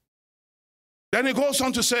curse. Then he goes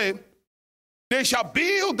on to say, they shall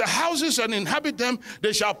build the houses and inhabit them.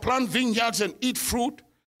 They shall plant vineyards and eat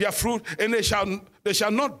their fruit, and they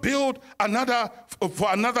shall not build another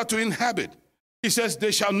for another to inhabit. He says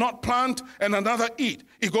they shall not plant and another eat.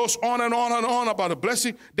 It goes on and on and on about a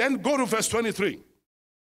blessing. Then go to verse 23.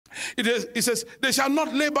 It says, they shall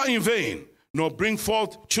not labor in vain, nor bring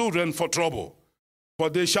forth children for trouble. For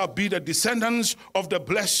they shall be the descendants of the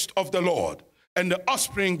blessed of the Lord, and the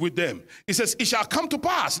offspring with them. He says, it shall come to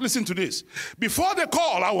pass, listen to this, before they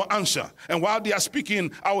call, I will answer, and while they are speaking,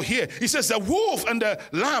 I will hear. He says, the wolf and the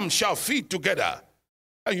lamb shall feed together.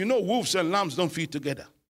 And you know, wolves and lambs don't feed together.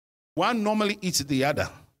 One normally eats the other.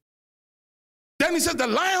 Then he says, the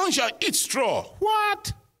lion shall eat straw.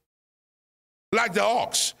 What? Like the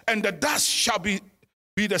ox, and the dust shall be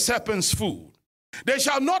the serpent's food. They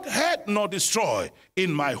shall not hurt nor destroy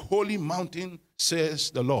in my holy mountain,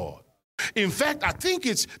 says the Lord. In fact, I think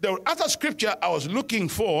it's the other scripture I was looking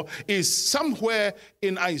for is somewhere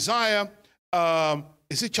in Isaiah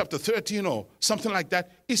is it chapter 13 or something like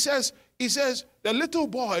that? He says the little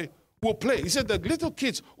boy will play. He said the little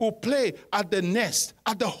kids will play at the nest,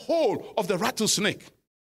 at the hole of the rattlesnake.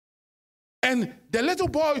 And the little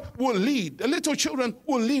boy will lead, the little children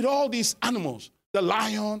will lead all these animals, the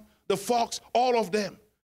lion, the fox, all of them.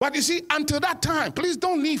 But you see, until that time, please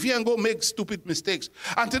don't leave here and go make stupid mistakes.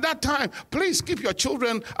 Until that time, please keep your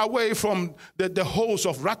children away from the holes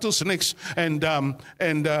of rattlesnakes and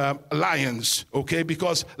lions, okay?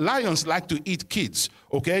 Because lions like to eat kids,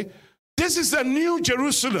 okay? This is the new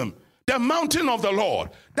Jerusalem, the mountain of the Lord.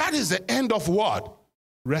 That is the end of what?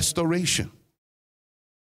 Restoration.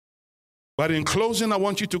 But in closing, I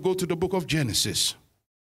want you to go to the book of Genesis.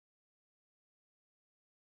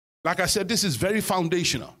 Like I said, this is very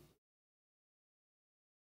foundational.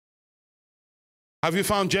 Have you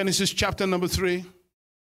found Genesis chapter number 3?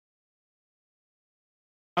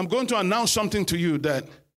 I'm going to announce something to you that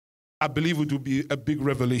I believe it will be a big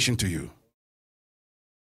revelation to you.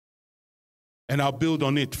 And I'll build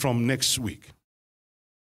on it from next week.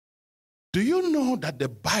 Do you know that the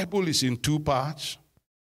Bible is in 2 parts?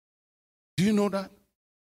 Do you know that?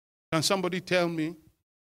 Can somebody tell me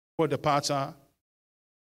what the parts are?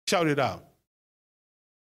 Shout it out.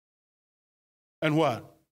 And what?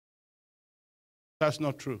 That's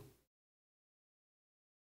not true.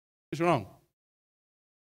 It's wrong.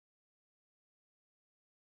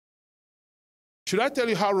 Should I tell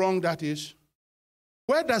you how wrong that is?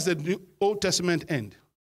 Where does the Old Testament end?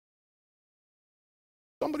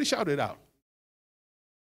 Somebody shout it out.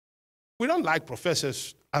 We don't like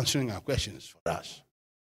professors answering our questions for us,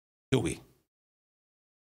 do we?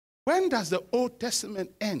 When does the Old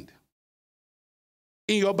Testament end?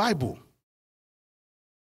 In your Bible.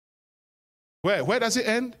 Where does it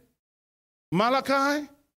end? Malachi?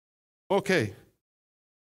 Okay.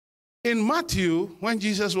 In Matthew, when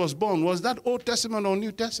Jesus was born, was that Old Testament or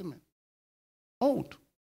New Testament? Old.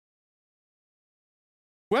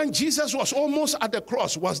 When Jesus was almost at the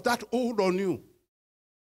cross, was that old or new?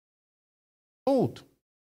 Old.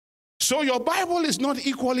 So your Bible is not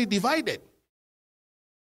equally divided.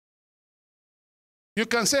 You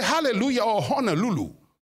can say hallelujah or Honolulu.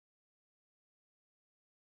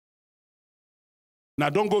 Now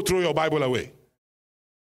don't go throw your Bible away.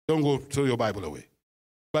 Don't go throw your Bible away.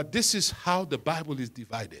 But this is how the Bible is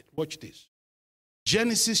divided. Watch this.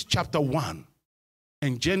 Genesis chapter 1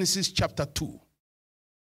 and Genesis chapter 2.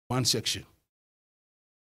 One section.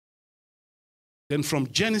 Then from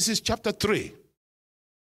Genesis chapter 3,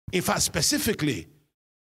 in fact specifically,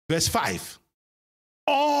 verse 5,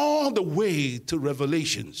 all the way to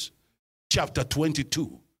Revelations chapter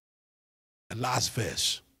 22. The last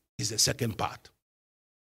verse is the second part.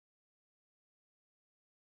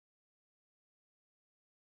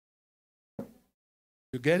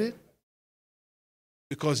 You get it?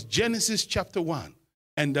 Because Genesis chapter 1,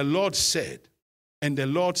 and the Lord said, and the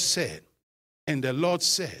Lord said, and the Lord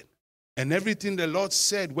said, and everything the Lord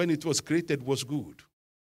said when it was created was good.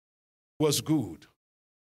 Was good.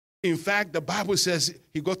 In fact, the Bible says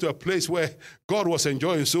he got to a place where God was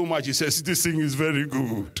enjoying so much, he says, this thing is very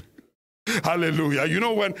good. Hallelujah. You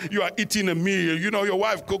know, when you are eating a meal, you know, your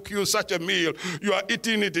wife cook you such a meal, you are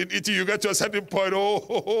eating it, you get to a certain point,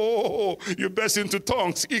 you burst into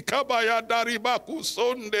tongues. You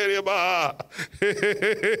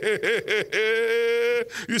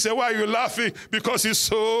say, why are you laughing? Because it's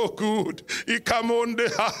so good.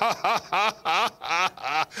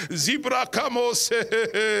 Zebra kamos.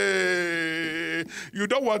 You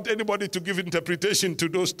don't want anybody to give interpretation to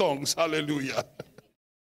those tongues. Hallelujah.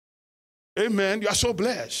 Amen. You are so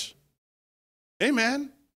blessed.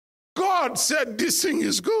 Amen. God said this thing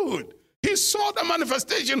is good. He saw the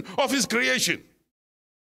manifestation of his creation.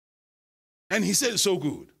 And he said it's so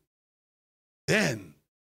good. Then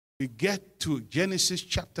we get to Genesis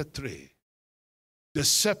chapter 3. The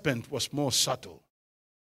serpent was more subtle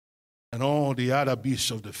than all the other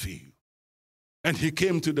beasts of the field. And he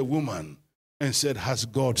came to the woman and said, has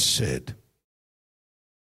God said?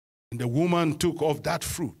 And the woman took of that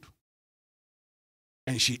fruit.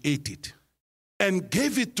 And she ate it and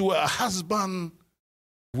gave it to her husband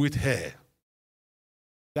with her.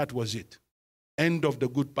 That was it. End of the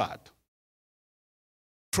good part.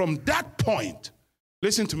 From that point,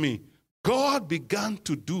 listen to me, God began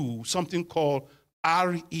to do something called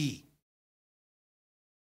RE.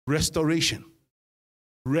 Restoration,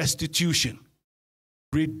 restitution,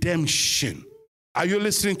 redemption. Are you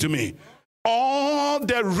listening to me? All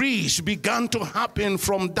the reach began to happen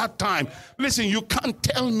from that time. Listen, you can't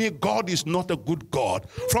tell me God is not a good God.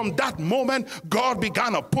 From that moment, God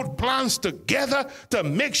began to put plans together to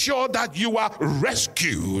make sure that you are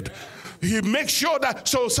rescued. he makes sure that,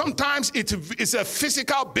 so sometimes it's a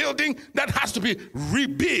physical building that has to be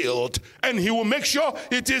rebuilt, and he will make sure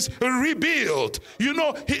it is rebuilt. You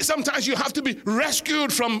know, sometimes you have to be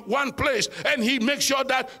rescued from one place, and he makes sure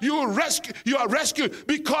that you are rescued,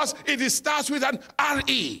 because it starts with an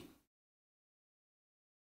R-E.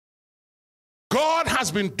 God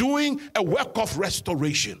has been doing a work of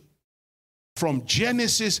restoration from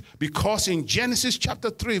Genesis, because in Genesis chapter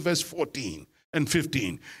 3, verse 14 and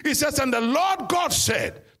 15, it says, and the Lord God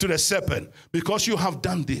said to the serpent, because you have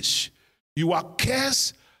done this, you are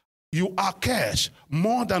cursed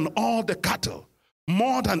more than all the cattle,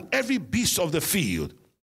 more than every beast of the field.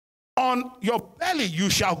 On your belly you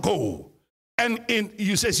shall go, and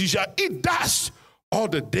you says you shall eat dust all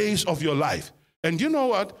the days of your life. And you know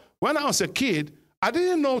what? When I was a kid, I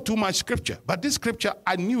didn't know too much scripture, but this scripture,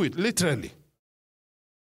 I knew it literally.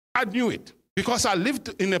 I knew it because I lived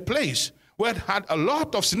in a place where it had a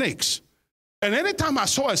lot of snakes. And anytime I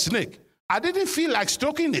saw a snake, I didn't feel like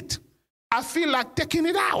stroking it. I feel like taking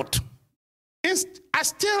it out. I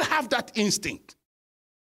still have that instinct.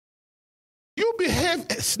 You behave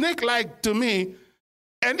snake-like to me,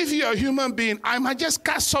 and if you're a human being, I might just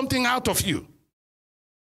cast something out of you.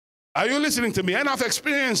 Are you listening to me? And I've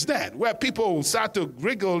experienced that, where people start to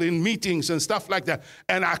wriggle in meetings and stuff like that,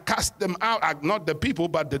 and I cast them out, not the people,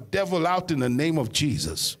 but the devil out in the name of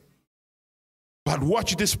Jesus. But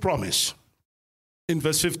watch this promise in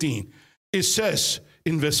verse 15. It says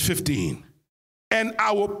in verse 15, and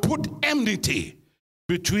I will put enmity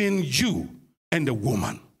between you and the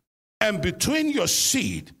woman, and between your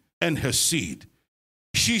seed and her seed.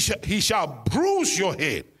 He shall bruise your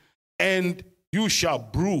head, and you shall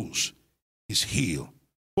bruise his heel.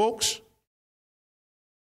 Folks,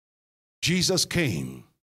 Jesus came,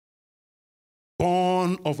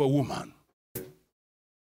 born of a woman,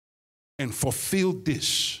 and fulfilled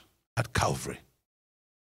this at Calvary.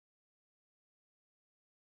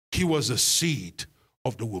 He was a seed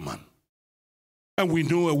of the woman. And we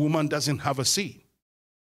know a woman doesn't have a seed.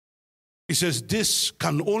 He says this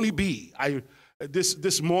can only be.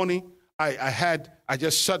 This morning, I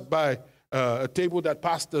just sat by a table that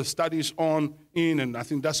pastor studies on and I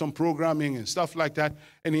think that's some programming and stuff like that.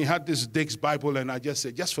 And he had this Dake's Bible, and I just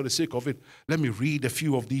said, just for the sake of it, let me read a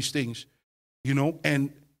few of these things, you know.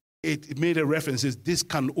 And it made a reference. This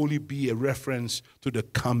can only be a reference to the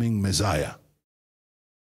coming Messiah.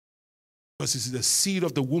 Because it's the seed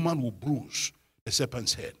of the woman who bruise the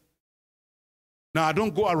serpent's head. Now, I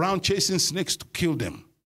don't go around chasing snakes to kill them.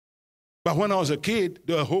 But when I was a kid,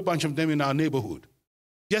 there were a whole bunch of them in our neighborhood.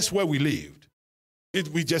 Guess where we lived?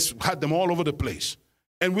 We just had them all over the place.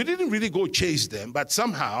 And we didn't really go chase them, but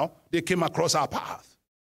somehow they came across our path.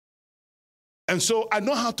 And so I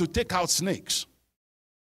know how to take out snakes.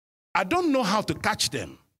 I don't know how to catch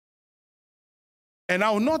them. And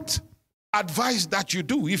I will not advise that you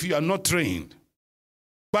do if you are not trained.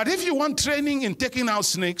 But if you want training in taking out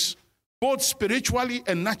snakes, both spiritually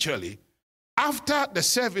and naturally, after the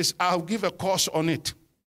service, I'll give a course on it.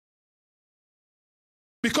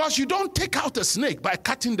 Because you don't take out a snake by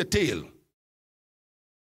cutting the tail.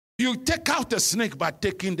 You take out a snake by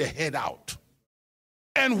taking the head out.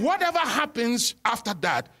 And whatever happens after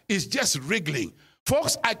that is just wriggling.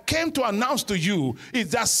 Folks, I came to announce to you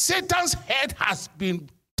is that Satan's head has been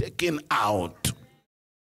taken out.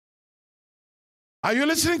 Are you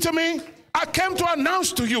listening to me? I came to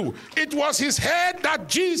announce to you it was his head that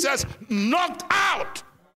Jesus knocked out,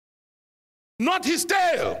 not his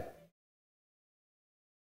tail.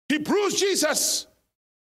 He bruised Jesus'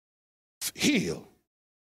 heel,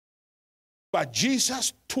 but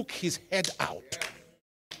Jesus took his head out.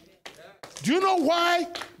 Do you know why?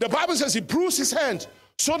 The Bible says he bruised his hands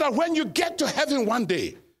so that when you get to heaven one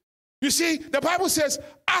day, you see, the Bible says,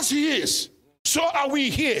 as he is, so are we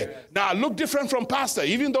here. Now, I look different from pastor,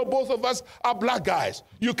 even though both of us are black guys.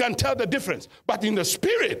 You can tell the difference. But in the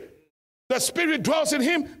Spirit dwells in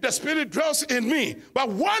him, the Spirit dwells in me. But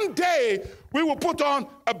one day, we will put on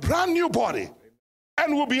a brand new body,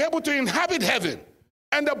 and we'll be able to inhabit heaven.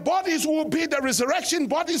 And the bodies will be the resurrection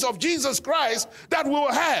bodies of Jesus Christ that we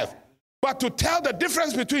will have. But to tell the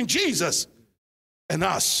difference between Jesus and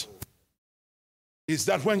us is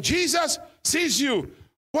that when Jesus sees you,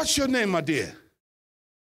 what's your name, my dear?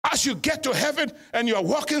 As you get to heaven and you're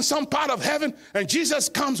walking some part of heaven and Jesus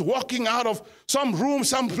comes walking out of some room,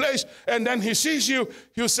 some place, and then he sees you,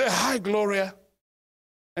 he'll say, hi, Gloria.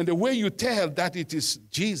 And the way you tell that it is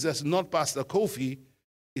Jesus, not Pastor Kofi,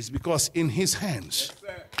 is because in his hands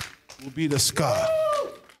will be the scar.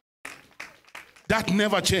 That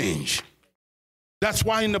never changed. That's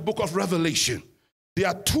why in the book of Revelation, there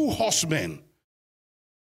are two horsemen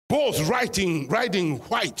both riding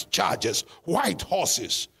white chargers, white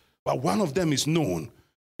horses. But one of them is known,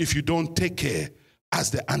 if you don't take care,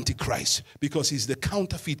 as the Antichrist, because he's the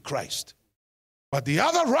counterfeit Christ. But the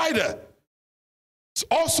other rider is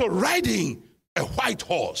also riding a white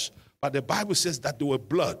horse. But the Bible says that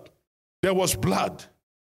there was blood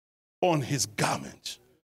on his garments,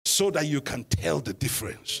 so that you can tell the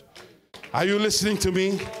difference. Are you listening to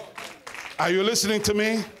me? Are you listening to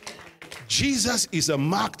me? Jesus is a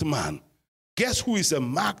marked man. Guess who is a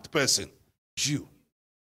marked person? You.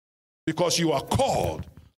 Because you are called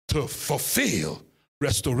to fulfill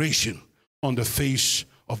restoration on the face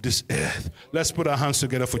of this earth. Let's put our hands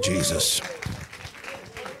together for Jesus.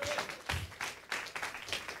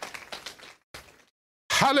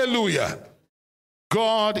 Hallelujah.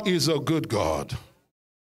 God is a good God.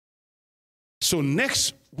 So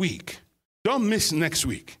next week, don't miss next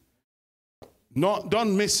week. No,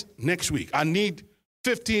 don't miss next week. I need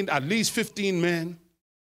at least 15 men.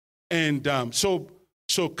 And so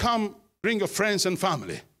come, bring your friends and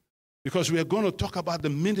family, because we are going to talk about the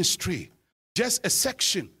ministry, just a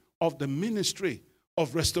section of the ministry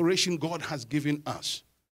of restoration God has given us.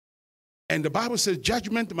 And the Bible says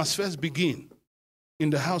judgment must first begin in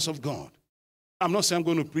the house of God. I'm not saying I'm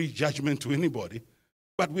going to preach judgment to anybody,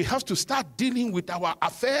 but we have to start dealing with our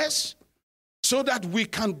affairs so that we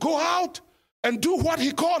can go out and do what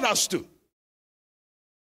he called us to.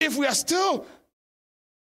 If we are still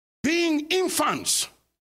being infants,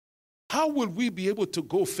 how will we be able to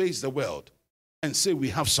go face the world and say we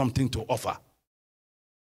have something to offer?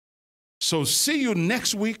 So see you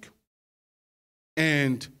next week,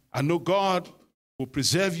 and I know God will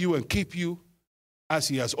preserve you and keep you as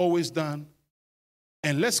he has always done.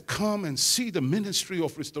 And let's come and see the ministry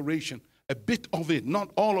of restoration, a bit of it,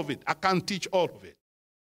 not all of it. I can't teach all of it,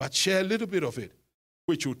 but share a little bit of it,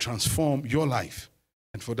 which will transform your life,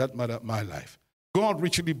 and for that matter, my life. God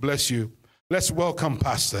richly bless you. Let's welcome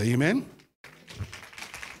Pastor. Amen.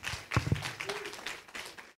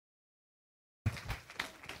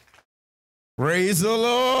 Praise the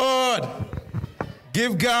Lord.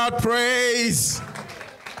 Give God praise.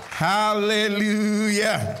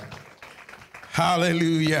 Hallelujah.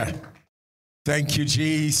 Hallelujah. Thank you,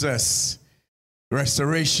 Jesus.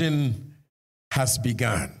 Restoration has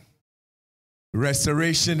begun.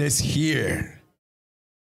 Restoration is here.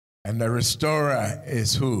 And the restorer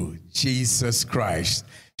is who? Jesus Christ.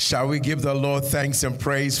 Shall we give the Lord thanks and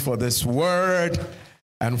praise for this word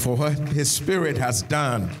and for what his Spirit has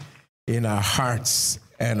done in our hearts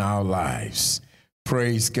and our lives?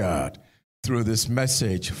 Praise God. Through this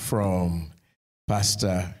message from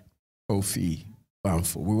Pastor Kofi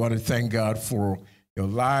Bamfo. We want to thank God for your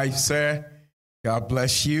life, sir. God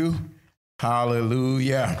bless you.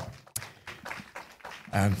 Hallelujah.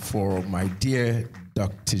 And for my dear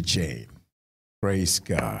Dr. Jane, praise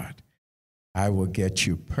God. I will get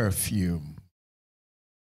you perfume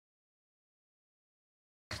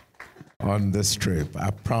on this trip. I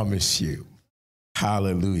promise you.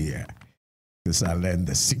 Hallelujah. Because I learned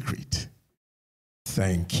the secret.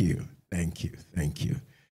 Thank you. Thank you. Thank you.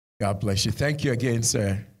 God bless you. Thank you again,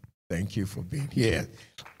 sir. Thank you for being here.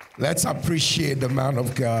 Let's appreciate the man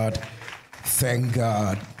of God. Thank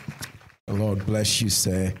God. The Lord bless you,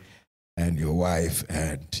 sir, and your wife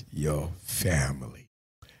and your family.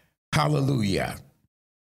 Hallelujah.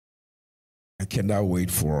 I cannot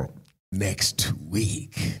wait for next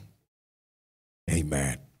week.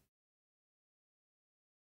 Amen.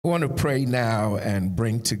 I want to pray now and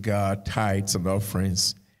bring to God tithes and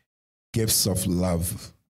offerings, gifts of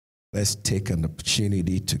love. Let's take an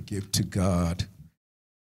opportunity to give to God.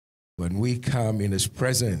 When we come in his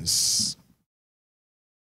presence,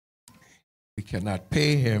 we cannot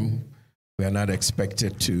pay him. We are not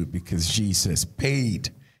expected to, because Jesus paid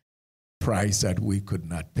the price that we could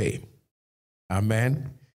not pay. Amen.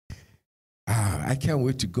 I can't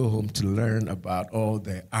wait to go home to learn about all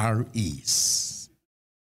the REs.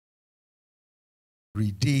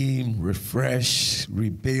 Redeem, refresh,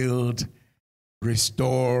 rebuild,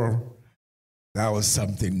 restore. That was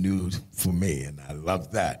something new for me, and I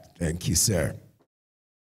love that. Thank you, sir.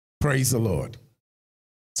 Praise the Lord.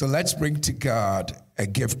 So let's bring to God a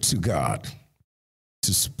gift to God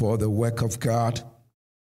to support the work of God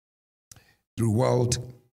through World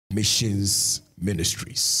Missions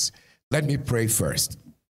Ministries. Let me pray first.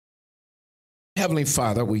 Heavenly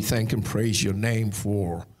Father, we thank and praise your name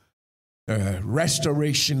for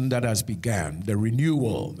restoration that has begun, the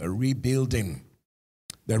renewal, the rebuilding,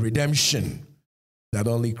 the redemption that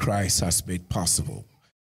only Christ has made possible.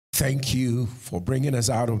 Thank you for bringing us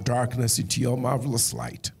out of darkness into your marvelous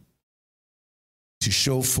light. to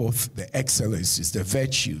show forth the excellencies, the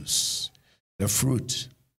virtues, the fruit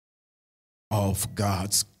of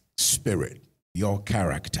God's Spirit, your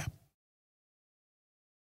character.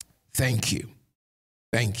 Thank you.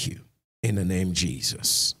 Thank you in the name of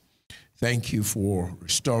Jesus. Thank you for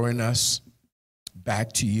restoring us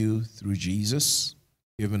back to you through Jesus,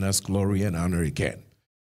 giving us glory and honor again.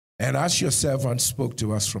 And as your servant spoke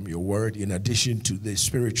to us from your word, in addition to the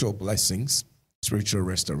spiritual blessings, spiritual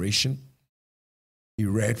restoration, he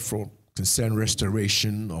read from concern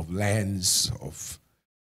restoration of lands, of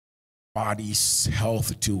bodies,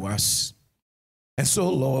 health to us. And so,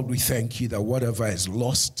 Lord, we thank you that whatever is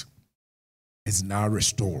lost is now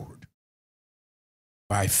restored.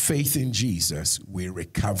 By faith in Jesus, we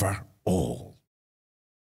recover all.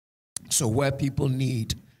 So where people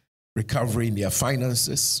need recovery in their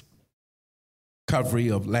finances,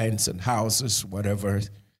 recovery of lands and houses, whatever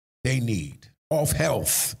they need, of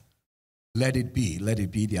health, let it be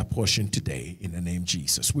their portion today in the name of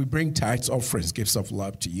Jesus. We bring tithes, offerings, gifts of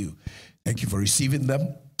love to you. Thank you for receiving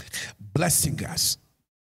them, blessing us,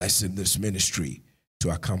 blessing this ministry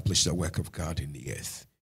to accomplish the work of God in the earth.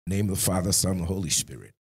 In the name of the Father, Son, and Holy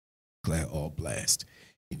Spirit, declare all blessed.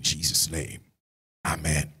 In Jesus' name,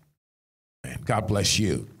 amen. And God bless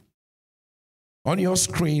you. On your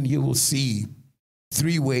screen, you will see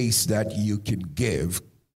 3 ways that you can give.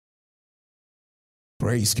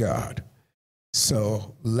 Praise God.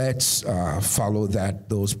 So let's follow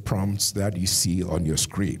those prompts that you see on your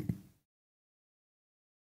screen.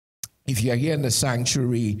 If you're here in the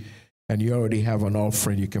sanctuary and you already have an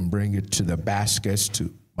offering, you can bring it to the baskets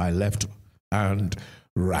to my left and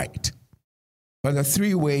right. But the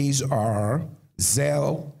 3 ways are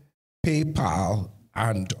Zelle, PayPal,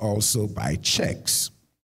 and also by checks.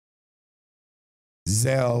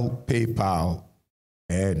 Zelle, PayPal,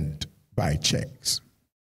 and by checks.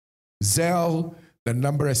 Zelle, the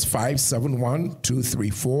number is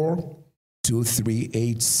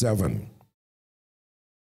 571-234-2387.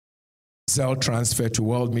 Zelle transfer to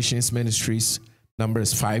World Missions Ministries, number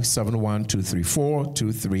is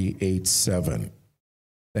 571-234-2387.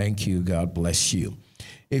 Thank you. God bless you.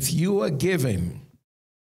 If you are giving,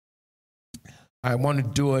 I want to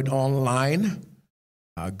do it online.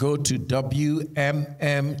 Go to wmmchurch.org,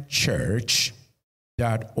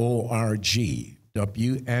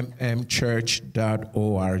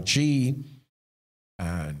 wmmchurch.org,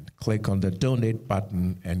 and click on the donate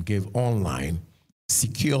button and give online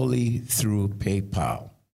securely through PayPal.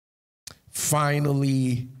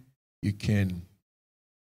 Finally, you can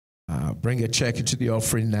bring a check into the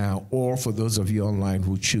offering now, or for those of you online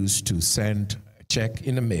who choose to send a check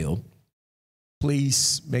in the mail,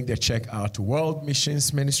 please make the check out to World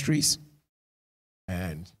Missions Ministries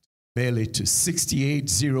and mail it to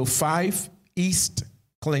 6805 East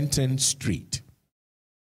Clinton Street.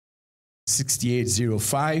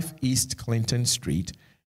 6805 East Clinton Street,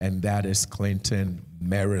 and that is Clinton,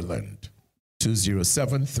 Maryland,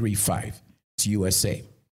 20735. It's USA.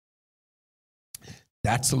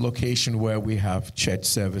 That's the location where we have church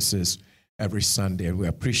services every Sunday, and we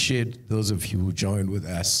appreciate those of you who join with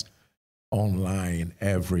us online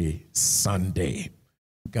every Sunday.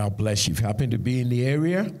 God bless you. If you happen to be in the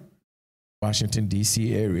area, Washington,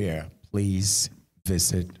 D.C. area, please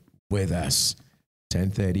visit with us,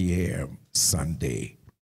 10:30 a.m. Sunday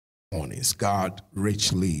mornings. God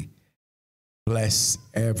richly bless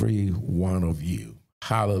every one of you.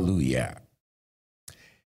 Hallelujah.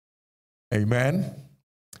 Amen.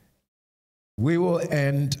 We will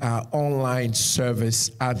end our online service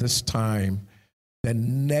at this time. The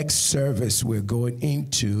next service we're going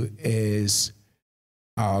into is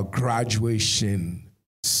our graduation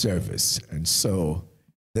service. And so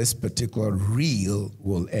this particular reel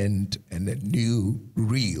will end and a new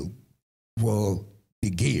reel will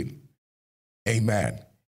begin. Amen.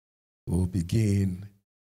 We'll begin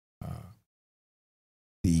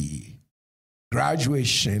the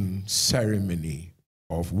graduation ceremony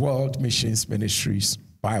of World Missions Ministries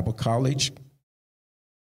Bible College,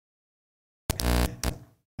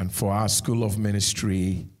 and for our School of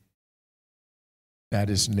Ministry that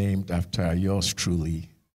is named after yours truly,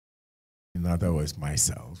 in other words,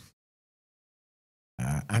 myself,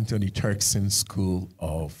 Anthony Turkson School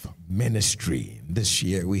of Ministry. This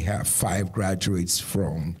year we have 5 graduates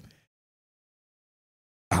from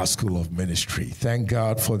our School of Ministry. Thank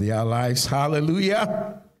God for their lives.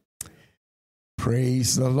 Hallelujah.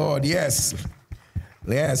 Praise the Lord. Yes.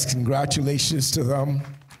 Yes, congratulations to them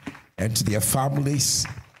and to their families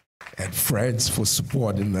and friends for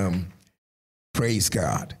supporting them. Praise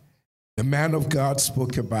God. The man of God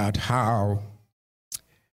spoke about how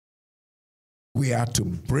we are to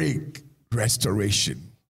break restoration.